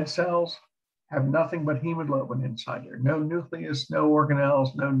 Red cells have nothing but hemoglobin inside there. No nucleus, no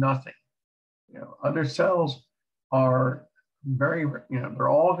organelles, no nothing. Other cells are they're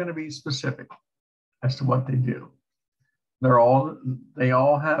all going to be specific as to what they do. They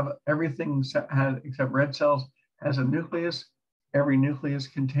all have everything except red cells has a nucleus. Every nucleus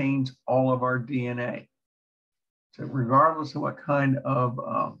contains all of our DNA. So regardless of what kind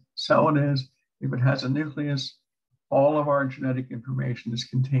of cell it is, if it has a nucleus, all of our genetic information is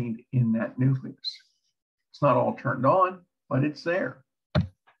contained in that nucleus. It's not all turned on, but it's there.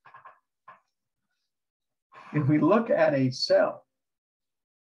 If we look at a cell,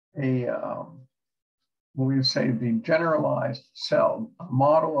 what we say the generalized cell, a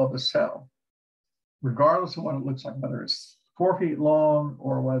model of a cell, regardless of what it looks like, whether it's 4 feet long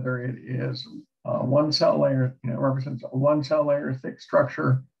or whether it is one cell layer, represents a one cell layer thick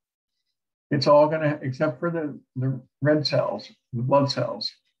structure, it's all going to, except for the red cells, the blood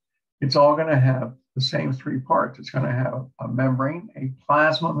cells, it's all going to have the same 3 parts. It's going to have a membrane, a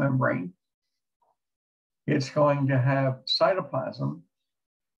plasma membrane. It's going to have cytoplasm,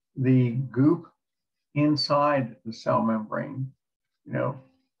 the goop inside the cell membrane,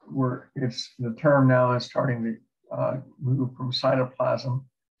 where it's the term now is starting to move from cytoplasm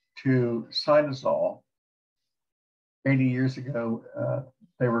to cytosol. 80 years ago,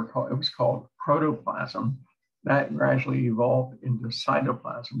 it was called protoplasm. That gradually evolved into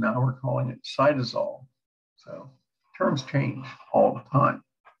cytoplasm. Now we're calling it cytosol. So terms change all the time.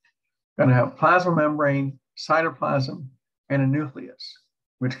 Going to have plasma membrane, cytoplasm, and a nucleus,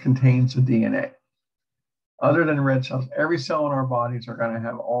 which contains the DNA. Other than red cells, every cell in our bodies are going to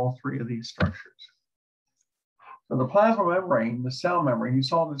have all 3 of these structures. So the plasma membrane, the cell membrane, you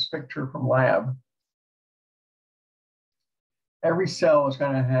saw this picture from lab. Every cell is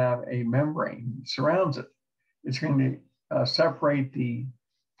going to have a membrane that surrounds it. It's going to separate the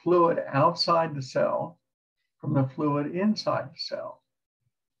fluid outside the cell from the fluid inside the cell.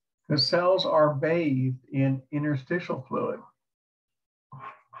 The cells are bathed in interstitial fluid.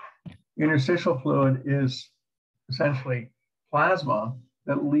 Interstitial fluid is essentially plasma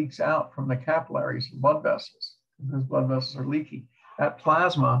that leaks out from the capillaries and blood vessels. Those blood vessels are leaky. That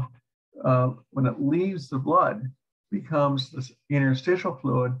plasma, when it leaves the blood, becomes this interstitial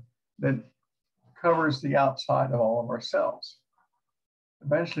fluid that covers the outside of all of our cells.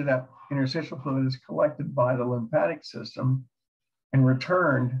 Eventually, that interstitial fluid is collected by the lymphatic system and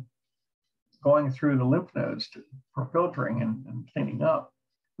returned, going through the lymph nodes for filtering and cleaning up,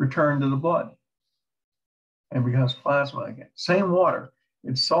 returned to the blood and becomes plasma again. Same water.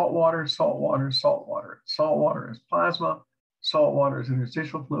 It's salt water, salt water, salt water. Salt water is plasma, salt water is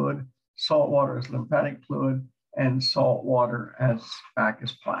interstitial fluid, salt water is lymphatic fluid, and salt water back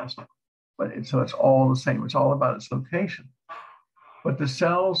as plasma. So it's all the same. It's all about its location. But the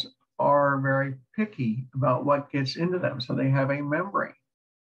cells are very picky about what gets into them. So they have a membrane.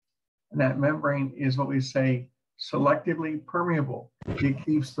 And that membrane is what we say selectively permeable. It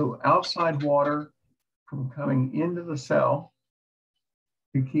keeps the outside water from coming into the cell.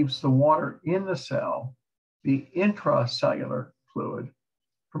 It keeps the water in the cell, the intracellular fluid,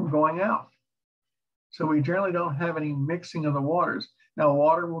 from going out. So we generally don't have any mixing of the waters. Now,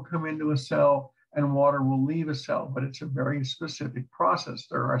 water will come into a cell and water will leave a cell, but it's a very specific process.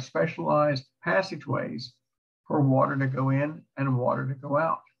 There are specialized passageways for water to go in and water to go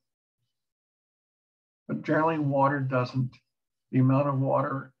out. But generally, water doesn't, the amount of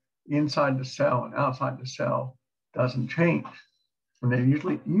water inside the cell and outside the cell doesn't change. And they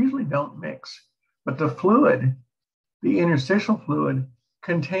usually don't mix. But the fluid, the interstitial fluid,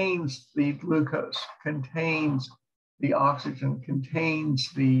 contains the glucose, contains the oxygen,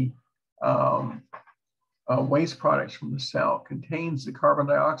 contains the waste products from the cell, contains the carbon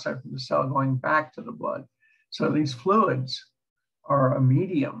dioxide from the cell going back to the blood. So these fluids are a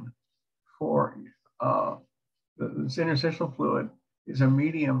medium for, this interstitial fluid is a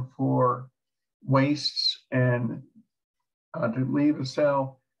medium for wastes and to leave the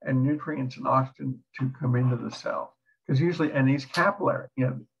cell and nutrients and oxygen to come into the cell. Because usually, and these capillary,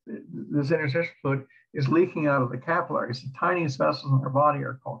 this interstitial fluid is leaking out of the capillaries. The tiniest vessels in our body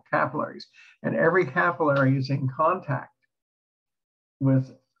are called capillaries. And every capillary is in contact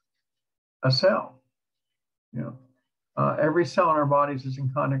with a cell. Every cell in our bodies is in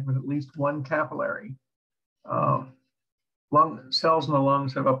contact with at least one capillary. Cells in the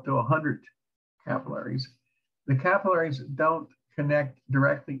lungs have up to 100 capillaries. The capillaries don't connect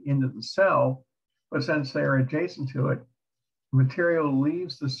directly into the cell, but since they're adjacent to it, material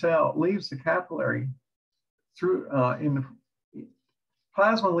leaves the cell, leaves the capillary through,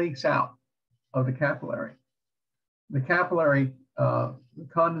 plasma leaks out of the capillary. The capillary, the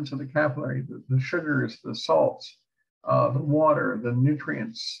contents of the capillary, the sugars, the salts, the water, the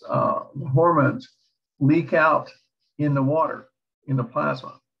nutrients, the hormones leak out in the water, in the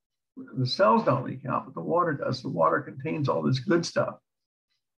plasma. The cells don't leak out, but the water does. The water contains all this good stuff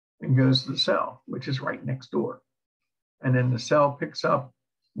and goes to the cell, which is right next door. And then the cell picks up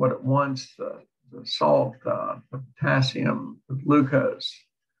what it wants, salt, the potassium, the glucose,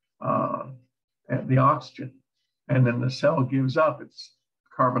 and the oxygen. And then the cell gives up its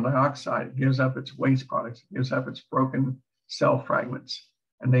carbon dioxide, it gives up its waste products, it gives up its broken cell fragments,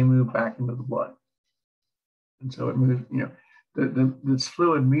 and they move back into the blood. And so it moves, this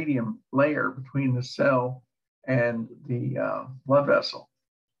fluid medium layer between the cell and the blood vessel,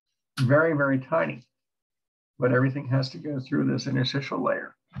 very, very tiny, but everything has to go through this interstitial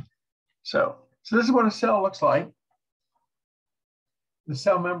layer. So this is what a cell looks like. The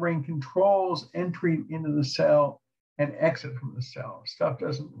cell membrane controls entry into the cell and exit from the cell. Stuff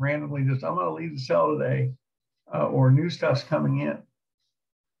doesn't randomly just, I'm going to leave the cell today, or new stuff's coming in.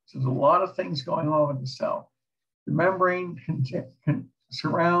 So there's a lot of things going on with the cell. The membrane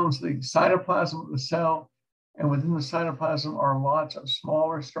surrounds the cytoplasm of the cell, and within the cytoplasm are lots of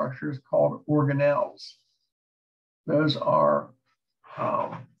smaller structures called organelles. Those are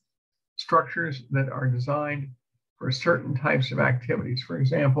structures that are designed for certain types of activities. For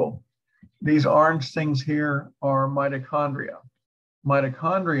example, these orange things here are mitochondria.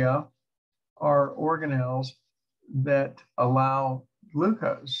 Mitochondria are organelles that allow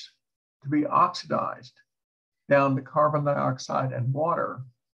glucose to be oxidized down to carbon dioxide and water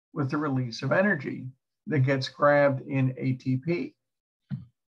with the release of energy that gets grabbed in ATP.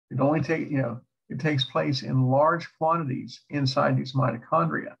 It only it takes place in large quantities inside these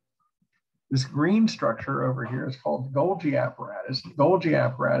mitochondria. This green structure over here is called the Golgi apparatus. The Golgi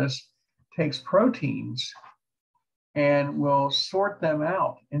apparatus takes proteins and will sort them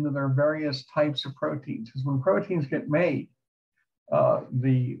out into their various types of proteins. Because when proteins get made,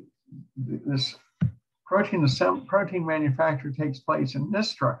 this protein manufacture takes place in this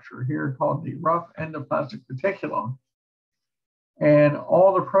structure here called the rough endoplasmic reticulum. And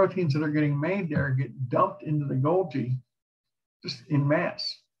all the proteins that are getting made there get dumped into the Golgi just in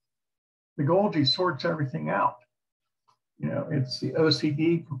mass. The Golgi sorts everything out. It's the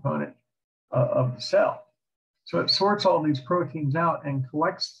OCD component of the cell. So it sorts all these proteins out and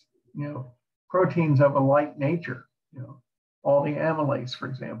collects, proteins of a like nature. All the amylase, for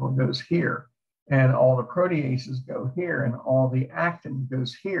example, goes here, and all the proteases go here, and all the actin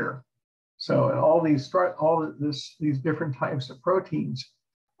goes here. So and all these different types of proteins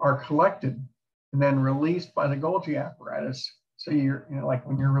are collected and then released by the Golgi apparatus. So like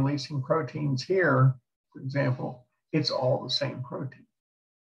when you're releasing proteins here, for example, it's all the same protein.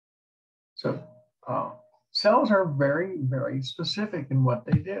 So cells are very, very specific in what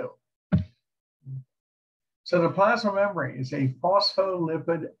they do. So the plasma membrane is a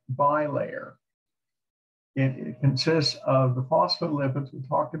phospholipid bilayer. It consists of the phospholipids we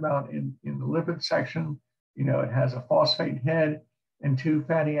talked about in the lipid section. It has a phosphate head and two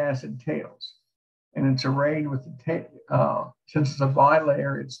fatty acid tails. And it's arrayed with since it's a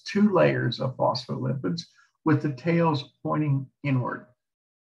bilayer, it's two layers of phospholipids with the tails pointing inward.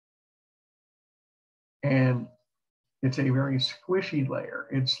 And it's a very squishy layer.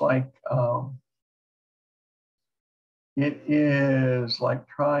 It's like, it is like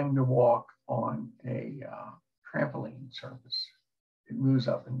trying to walk on a trampoline surface. It moves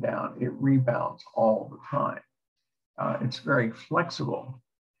up and down. It rebounds all the time. It's very flexible.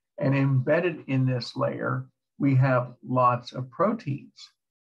 And embedded in this layer, we have lots of proteins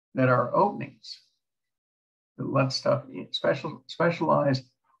that are openings that let stuff in, specialized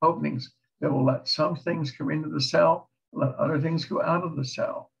openings that will let some things come into the cell, let other things go out of the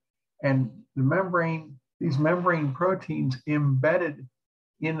cell. And the membrane, these membrane proteins embedded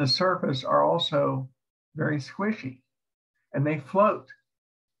in the surface are also very squishy, and they float.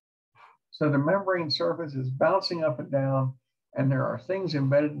 So the membrane surface is bouncing up and down, and there are things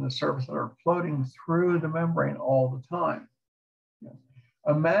embedded in the surface that are floating through the membrane all the time.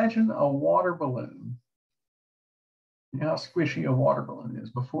 Imagine a water balloon. You know how squishy a water balloon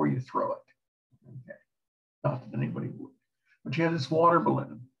is before you throw it. Okay. Not that anybody would. But you have this water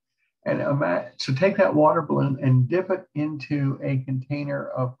balloon. And so take that water balloon and dip it into a container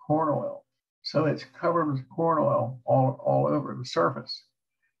of corn oil. So it's covered with corn oil all over the surface.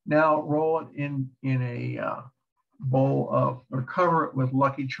 Now roll it in a bowl of, or cover it with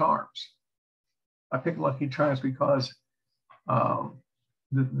Lucky Charms. I picked Lucky Charms because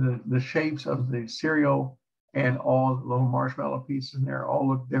the shapes of the cereal and all the little marshmallow pieces in there all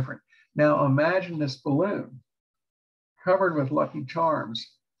look different. Now imagine this balloon covered with Lucky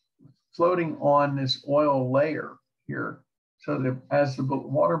Charms floating on this oil layer here, so that as the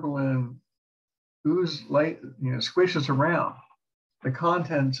water balloon squishes around, the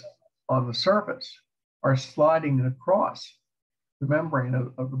contents on the surface are sliding across the membrane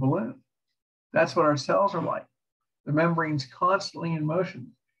of the balloon. That's what our cells are like. The membrane's constantly in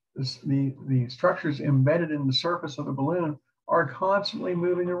motion. the structures embedded in the surface of the balloon are constantly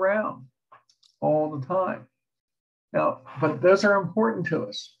moving around all the time. Now, but those are important to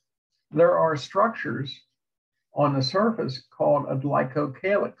us. There are structures on the surface called a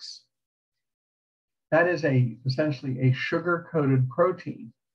glycocalyx. That is essentially a sugar-coated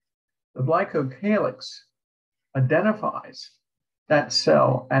protein. The glycocalyx identifies that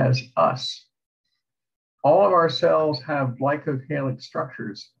cell as us. All of our cells have glycocalyx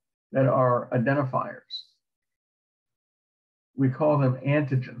structures that are identifiers. We call them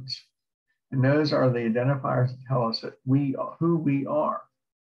antigens. And those are the identifiers that tell us that who we are.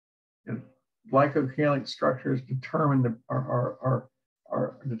 And glycocalyx structures determine the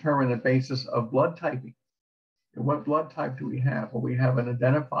basis of blood typing. And what blood type do we have? Well, we have an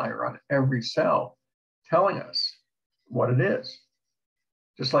identifier on every cell telling us what it is.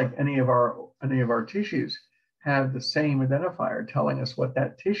 Just like any of our tissues have the same identifier telling us what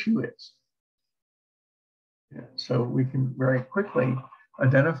that tissue is. Yeah, so we can very quickly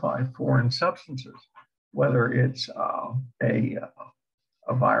identify foreign substances, whether it's a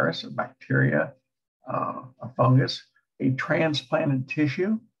virus, a bacteria, a fungus, a transplanted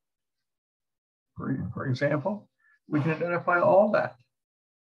tissue, for example. We can identify all that.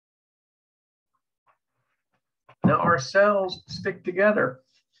 Now, our cells stick together.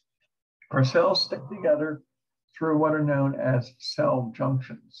 Our cells stick together through what are known as cell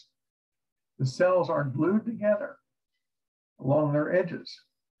junctions. The cells are glued together along their edges.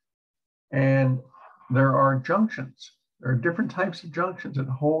 And there are junctions. There are different types of junctions that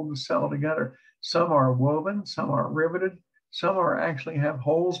hold the cell together. Some are woven, some are riveted, some actually have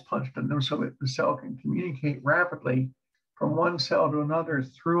holes punched in them so that the cell can communicate rapidly from one cell to another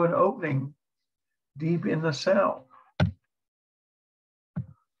through an opening deep in the cell.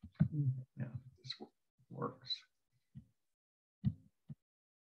 Yeah, this works.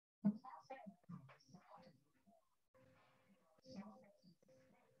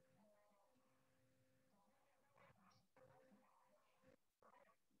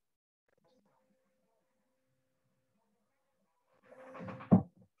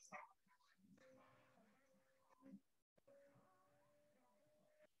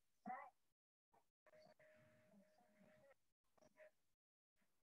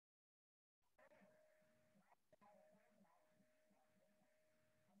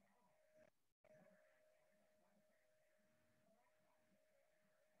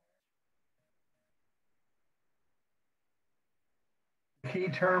 The key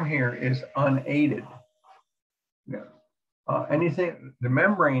term here is unaided. Yeah. The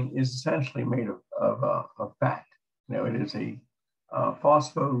membrane is essentially made of fat. It is a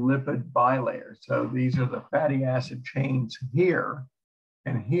phospholipid bilayer. So these are the fatty acid chains here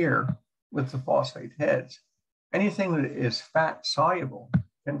and here with the phosphate heads. Anything that is fat soluble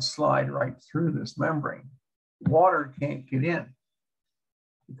can slide right through this membrane. Water can't get in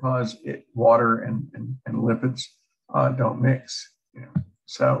because water and lipids don't mix.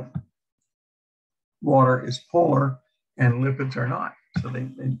 So water is polar and lipids are not. So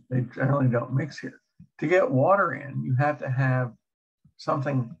they generally don't mix here. To get water in, you have to have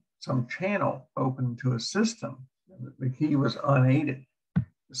some channel open to a system. The key was unaided.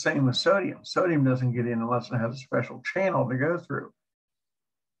 The same with sodium. Sodium doesn't get in unless it has a special channel to go through.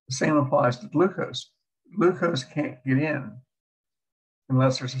 The same applies to glucose. Glucose can't get in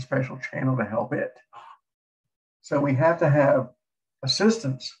unless there's a special channel to help it. So we have to have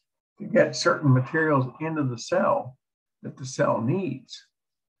assistance to get certain materials into the cell that the cell needs,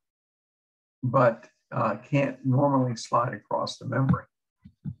 but can't normally slide across the membrane.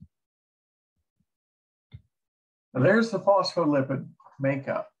 Now there's the phospholipid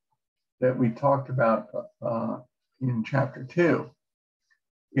makeup that we talked about in chapter 2.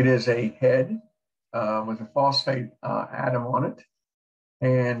 It is a head with a phosphate atom on it,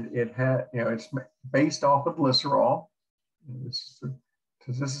 and it's based off of glycerol. This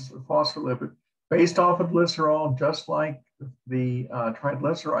is the phospholipid based off of glycerol, just like the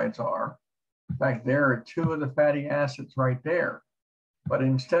triglycerides are. In fact, there are 2 of the fatty acids right there. But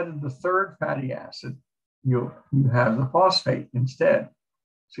instead of the third fatty acid, you have the phosphate instead.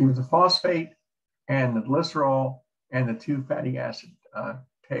 So you have the phosphate and the glycerol and the 2 fatty acid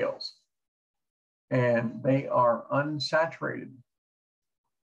tails. And they are unsaturated.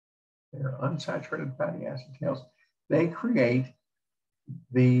 They're unsaturated fatty acid tails. They create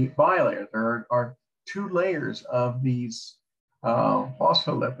the bilayer. There are 2 layers of these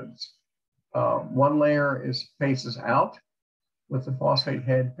phospholipids. One layer faces out with the phosphate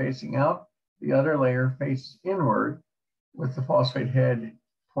head facing out. The other layer faces inward with the phosphate head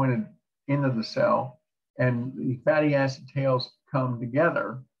pointed into the cell. And the fatty acid tails come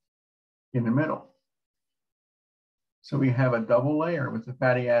together in the middle. So we have a double layer with the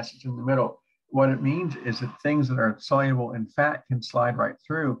fatty acids in the middle. What it means is that things that are soluble in fat can slide right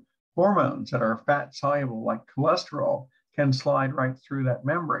through. Hormones that are fat soluble, like cholesterol, can slide right through that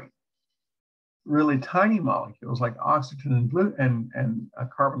membrane. Really tiny molecules like oxygen and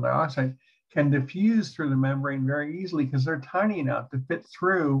carbon dioxide can diffuse through the membrane very easily because they're tiny enough to fit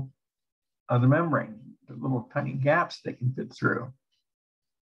through the membrane, the little tiny gaps they can fit through.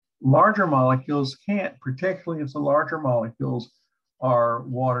 Larger molecules can't, particularly if the larger molecules are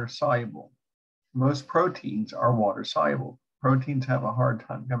water soluble. Most proteins are water soluble. Proteins have a hard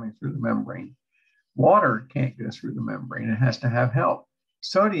time coming through the membrane. Water can't go through the membrane. It has to have help.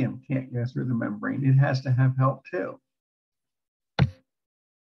 Sodium can't go through the membrane. It has to have help too.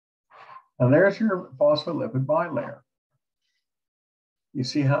 Now there's your phospholipid bilayer. You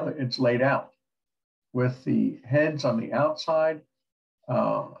see how it's laid out with the heads on the outside,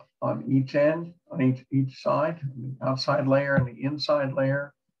 on each end, on each side, the outside layer and the inside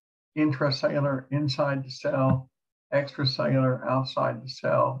layer, intracellular inside the cell, extracellular outside the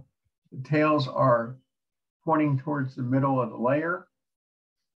cell. The tails are pointing towards the middle of the layer.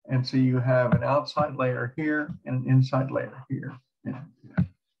 And so you have an outside layer here and an inside layer here.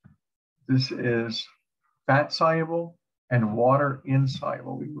 This is fat soluble and water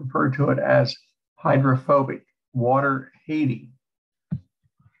insoluble. We refer to it as hydrophobic, water hating.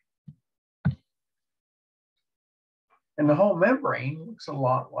 And the whole membrane looks a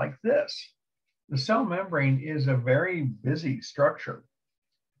lot like this. The cell membrane is a very busy structure.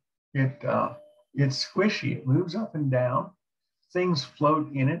 It's squishy, it moves up and down. Things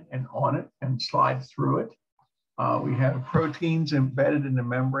float in it and on it and slide through it. We have proteins embedded in the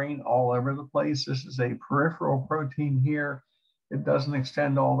membrane all over the place. This is a peripheral protein here. It doesn't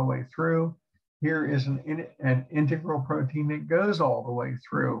extend all the way through. Here is an integral protein that goes all the way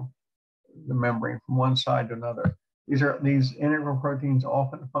through the membrane from one side to another. These integral proteins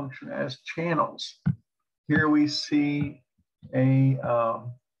often function as channels. Here we see a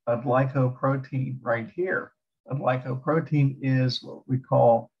glycoprotein right here. A glycoprotein is what we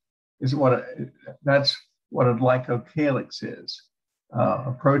call, that's what a glycocalyx is,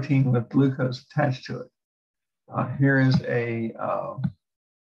 a protein with glucose attached to it. Here is a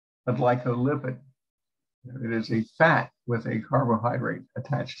glycolipid. It is a fat with a carbohydrate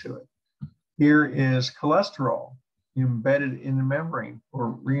attached to it. Here is cholesterol embedded in the membrane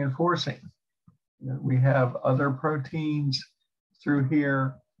for reinforcing. We have other proteins through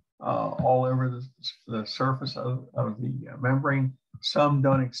here all over the surface of the membrane. Some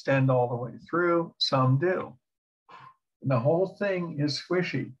don't extend all the way through, some do. And the whole thing is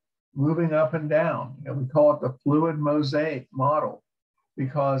squishy, moving up and down. We call it the fluid mosaic model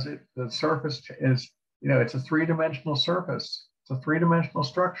because the surface is, it's a three-dimensional surface. It's a three-dimensional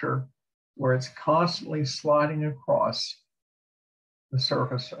structure where it's constantly sliding across the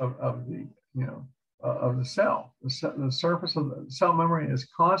surface of the cell. The surface of the cell membrane is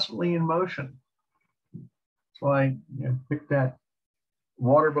constantly in motion. That's why pick that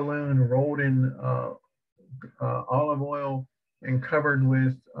water balloon rolled in olive oil and covered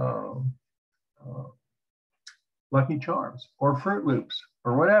with Lucky Charms or Fruit Loops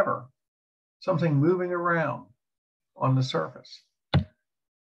or whatever, something moving around on the surface.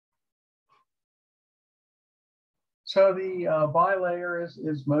 So the bilayer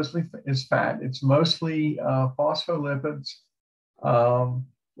is mostly fat. It's mostly phospholipids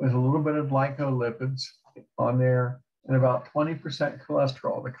with a little bit of glycolipids on there and about 20%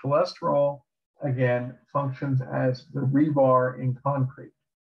 cholesterol. The cholesterol, again, functions as the rebar in concrete.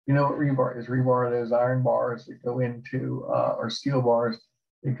 You know what rebar is? Rebar are those iron bars that go into, or steel bars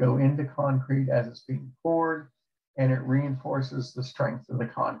that go into concrete as it's being poured, and it reinforces the strength of the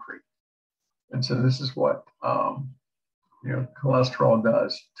concrete. And so this is what cholesterol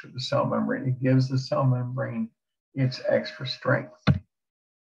does to the cell membrane. It gives the cell membrane its extra strength.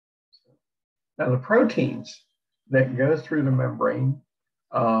 Now the proteins that go through the membrane,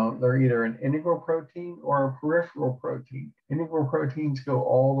 they're either an integral protein or a peripheral protein. Integral proteins go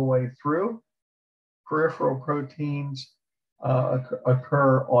all the way through. Peripheral proteins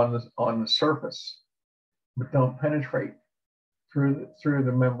occur on the surface, but don't penetrate through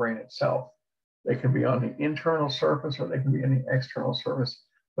the membrane itself. They can be on the internal surface or they can be on the external surface,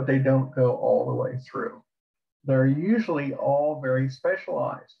 but they don't go all the way through. They're usually all very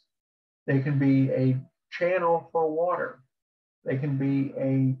specialized. They can be a channel for water. They can be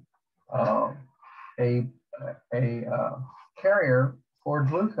a carrier for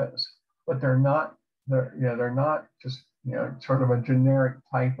glucose, but they're not just sort of a generic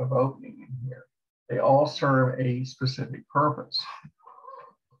type of opening in here. They all serve a specific purpose.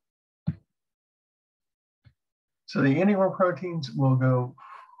 So the integral proteins will go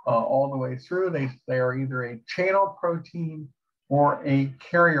all the way through. They are either a channel protein or a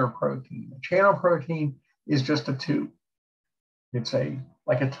carrier protein. A channel protein is just a tube. It's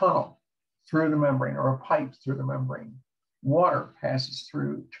like a tunnel through the membrane or a pipe through the membrane. Water passes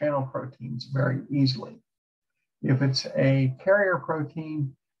through channel proteins very easily. If it's a carrier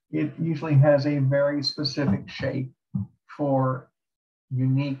protein, it usually has a very specific shape for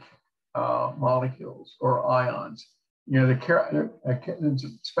unique molecules or ions. You know, there's a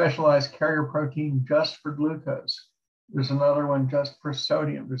specialized carrier protein just for glucose. There's another one just for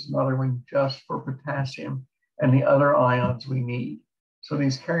sodium. There's another one just for potassium and the other ions we need. So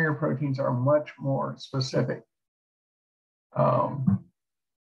these carrier proteins are much more specific. The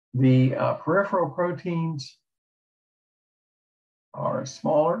peripheral proteins are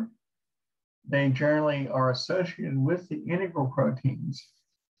smaller. They generally are associated with the integral proteins.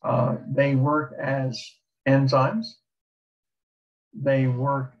 They work as enzymes. They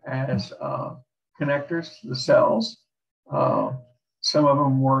work as connectors to the cells. Some of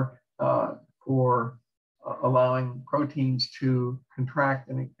them work for allowing proteins to contract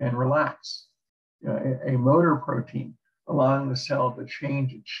and relax. You know, a motor protein, allowing the cell to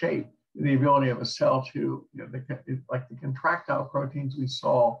change its shape. The ability of a cell to, like the contractile proteins we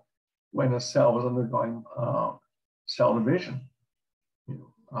saw when a cell was undergoing cell division.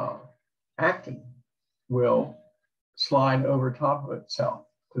 Actin will slide over top of itself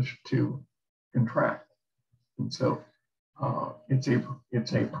to contract. And so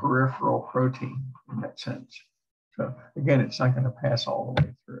it's a peripheral protein in that sense. So again, it's not going to pass all the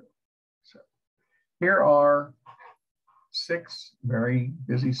way through. So here are 6 very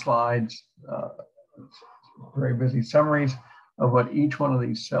busy slides, very busy summaries of what each one of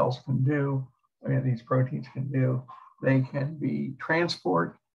these cells can do, and these proteins can do. They can be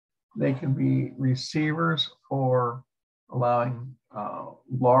transport, they can be receivers for allowing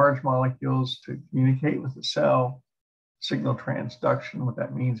large molecules to communicate with the cell. Signal transduction, what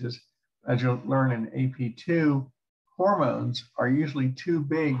that means is, as you'll learn in AP2, hormones are usually too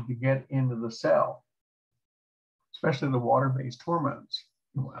big to get into the cell, especially the water-based hormones.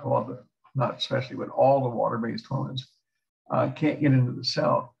 Well, not especially, but all the water-based hormones can't get into the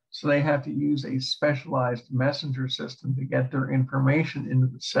cell. So they have to use a specialized messenger system to get their information into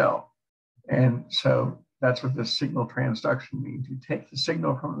the cell. And so that's what this signal transduction means. You take the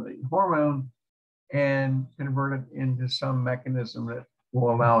signal from the hormone and convert it into some mechanism that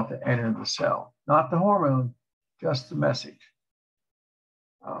will allow it to enter the cell. Not the hormone, just the message.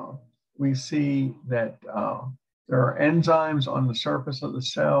 We see that there are enzymes on the surface of the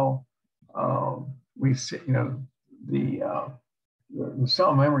cell. We see, the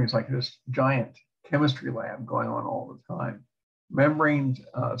cell memory is like this giant chemistry lab going on all the time. Membranes,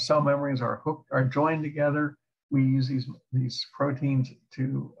 cell membranes are joined together. We use these proteins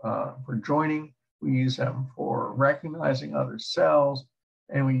for joining. We use them for recognizing other cells,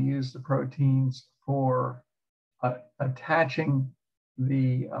 and we use the proteins for attaching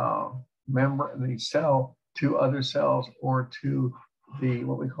the cell to other cells or to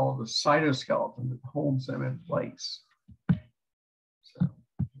what we call the cytoskeleton that holds them in place. So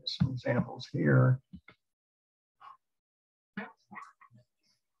here's some examples here.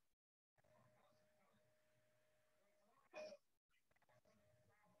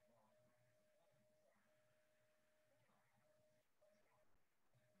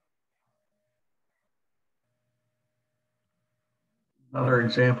 Another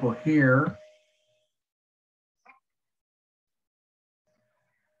example here.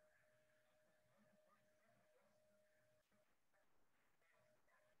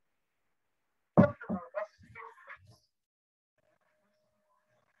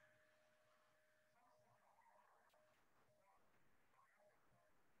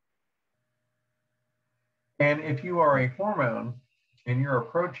 And if you are a hormone and you're a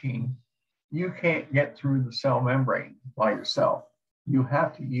protein, you can't get through the cell membrane by yourself. You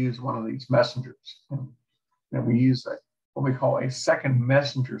have to use one of these messengers. And we use what we call a second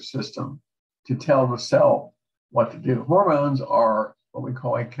messenger system to tell the cell what to do. Hormones are what we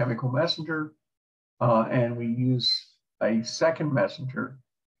call a chemical messenger, and we use a second messenger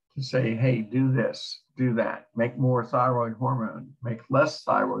to say, hey, do this, do that, make more thyroid hormone, make less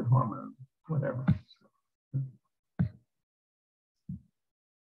thyroid hormone, whatever.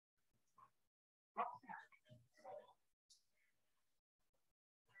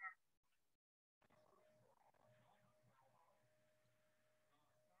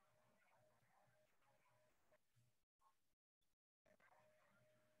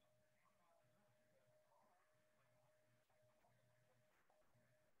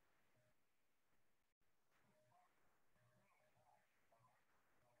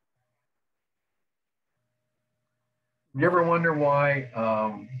 You ever wonder why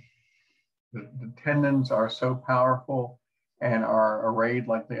the tendons are so powerful and are arrayed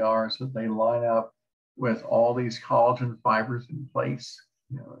like they are, so that they line up with all these collagen fibers in place?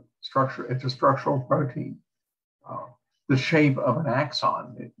 You know, structure. It's a structural protein. The shape of an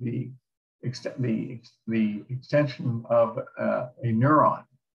axon, the extension of a neuron,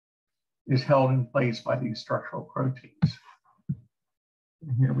 is held in place by these structural proteins.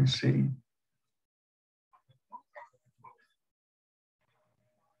 And here we see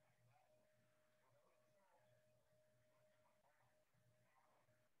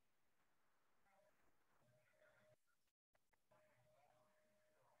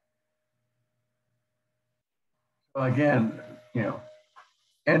again, you know,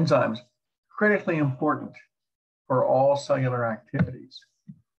 enzymes critically important for all cellular activities.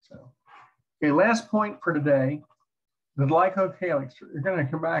 So, okay, last point for today, the glycocalyx. We're going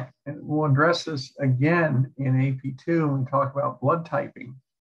to come back and we'll address this again in AP2 when we talk about blood typing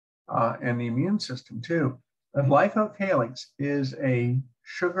and the immune system too. The glycocalyx is a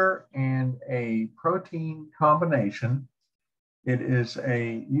sugar and a protein combination. It is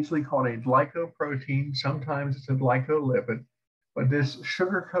usually called a glycoprotein. Sometimes it's a glycolipid, but this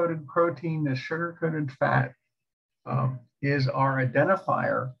sugar-coated protein, this sugar-coated fat, is our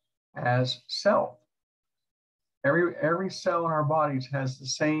identifier as self. Every cell in our bodies has the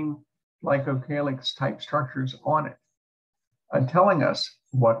same glycocalyx type structures on it, telling us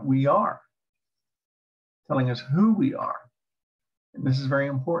what we are, telling us who we are. And this is very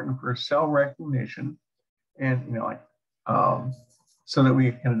important for cell recognition, and so that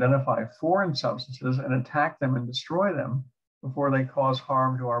we can identify foreign substances and attack them and destroy them before they cause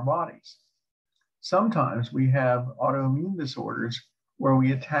harm to our bodies. Sometimes we have autoimmune disorders where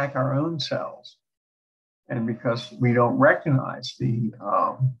we attack our own cells, and because we don't recognize the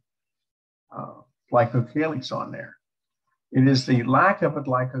glycocalyx on there. It is the lack of a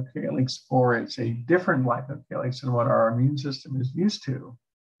glycocalyx, or it's a different glycocalyx than what our immune system is used to,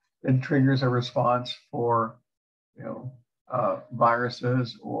 that triggers a response for,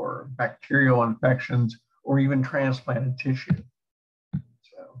 viruses or bacterial infections or even transplanted tissue.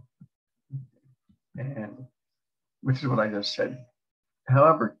 So, and which is what I just said.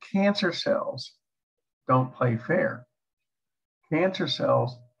 However, cancer cells don't play fair. Cancer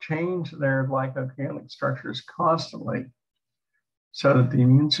cells change their glycocalyx structures constantly so that the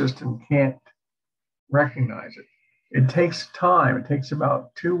immune system can't recognize it. It takes time. It takes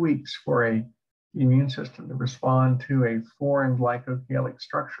about 2 weeks for the immune system to respond to a foreign glycocalyx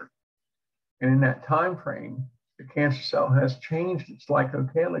structure. And in that time frame, the cancer cell has changed its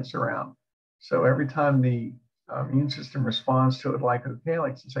glycocalyx around. So every time the immune system responds to a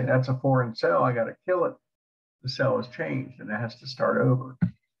glycocalyx and say, that's a foreign cell, I got to kill it, the cell has changed and it has to start over.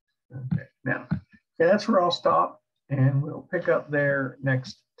 Okay, now, that's where I'll stop, and we'll pick up there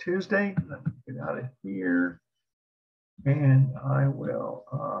next Tuesday. Let me get out of here, and I will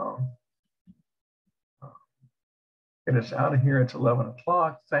get us out of here. It's 11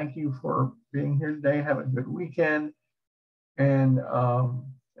 o'clock. Thank you for being here today. Have a good weekend. And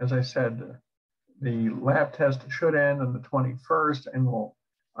as I said, the lab test should end on the 21st, and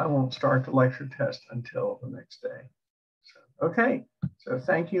I won't start the lecture test until the next day. So, okay, so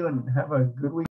thank you and have a good week.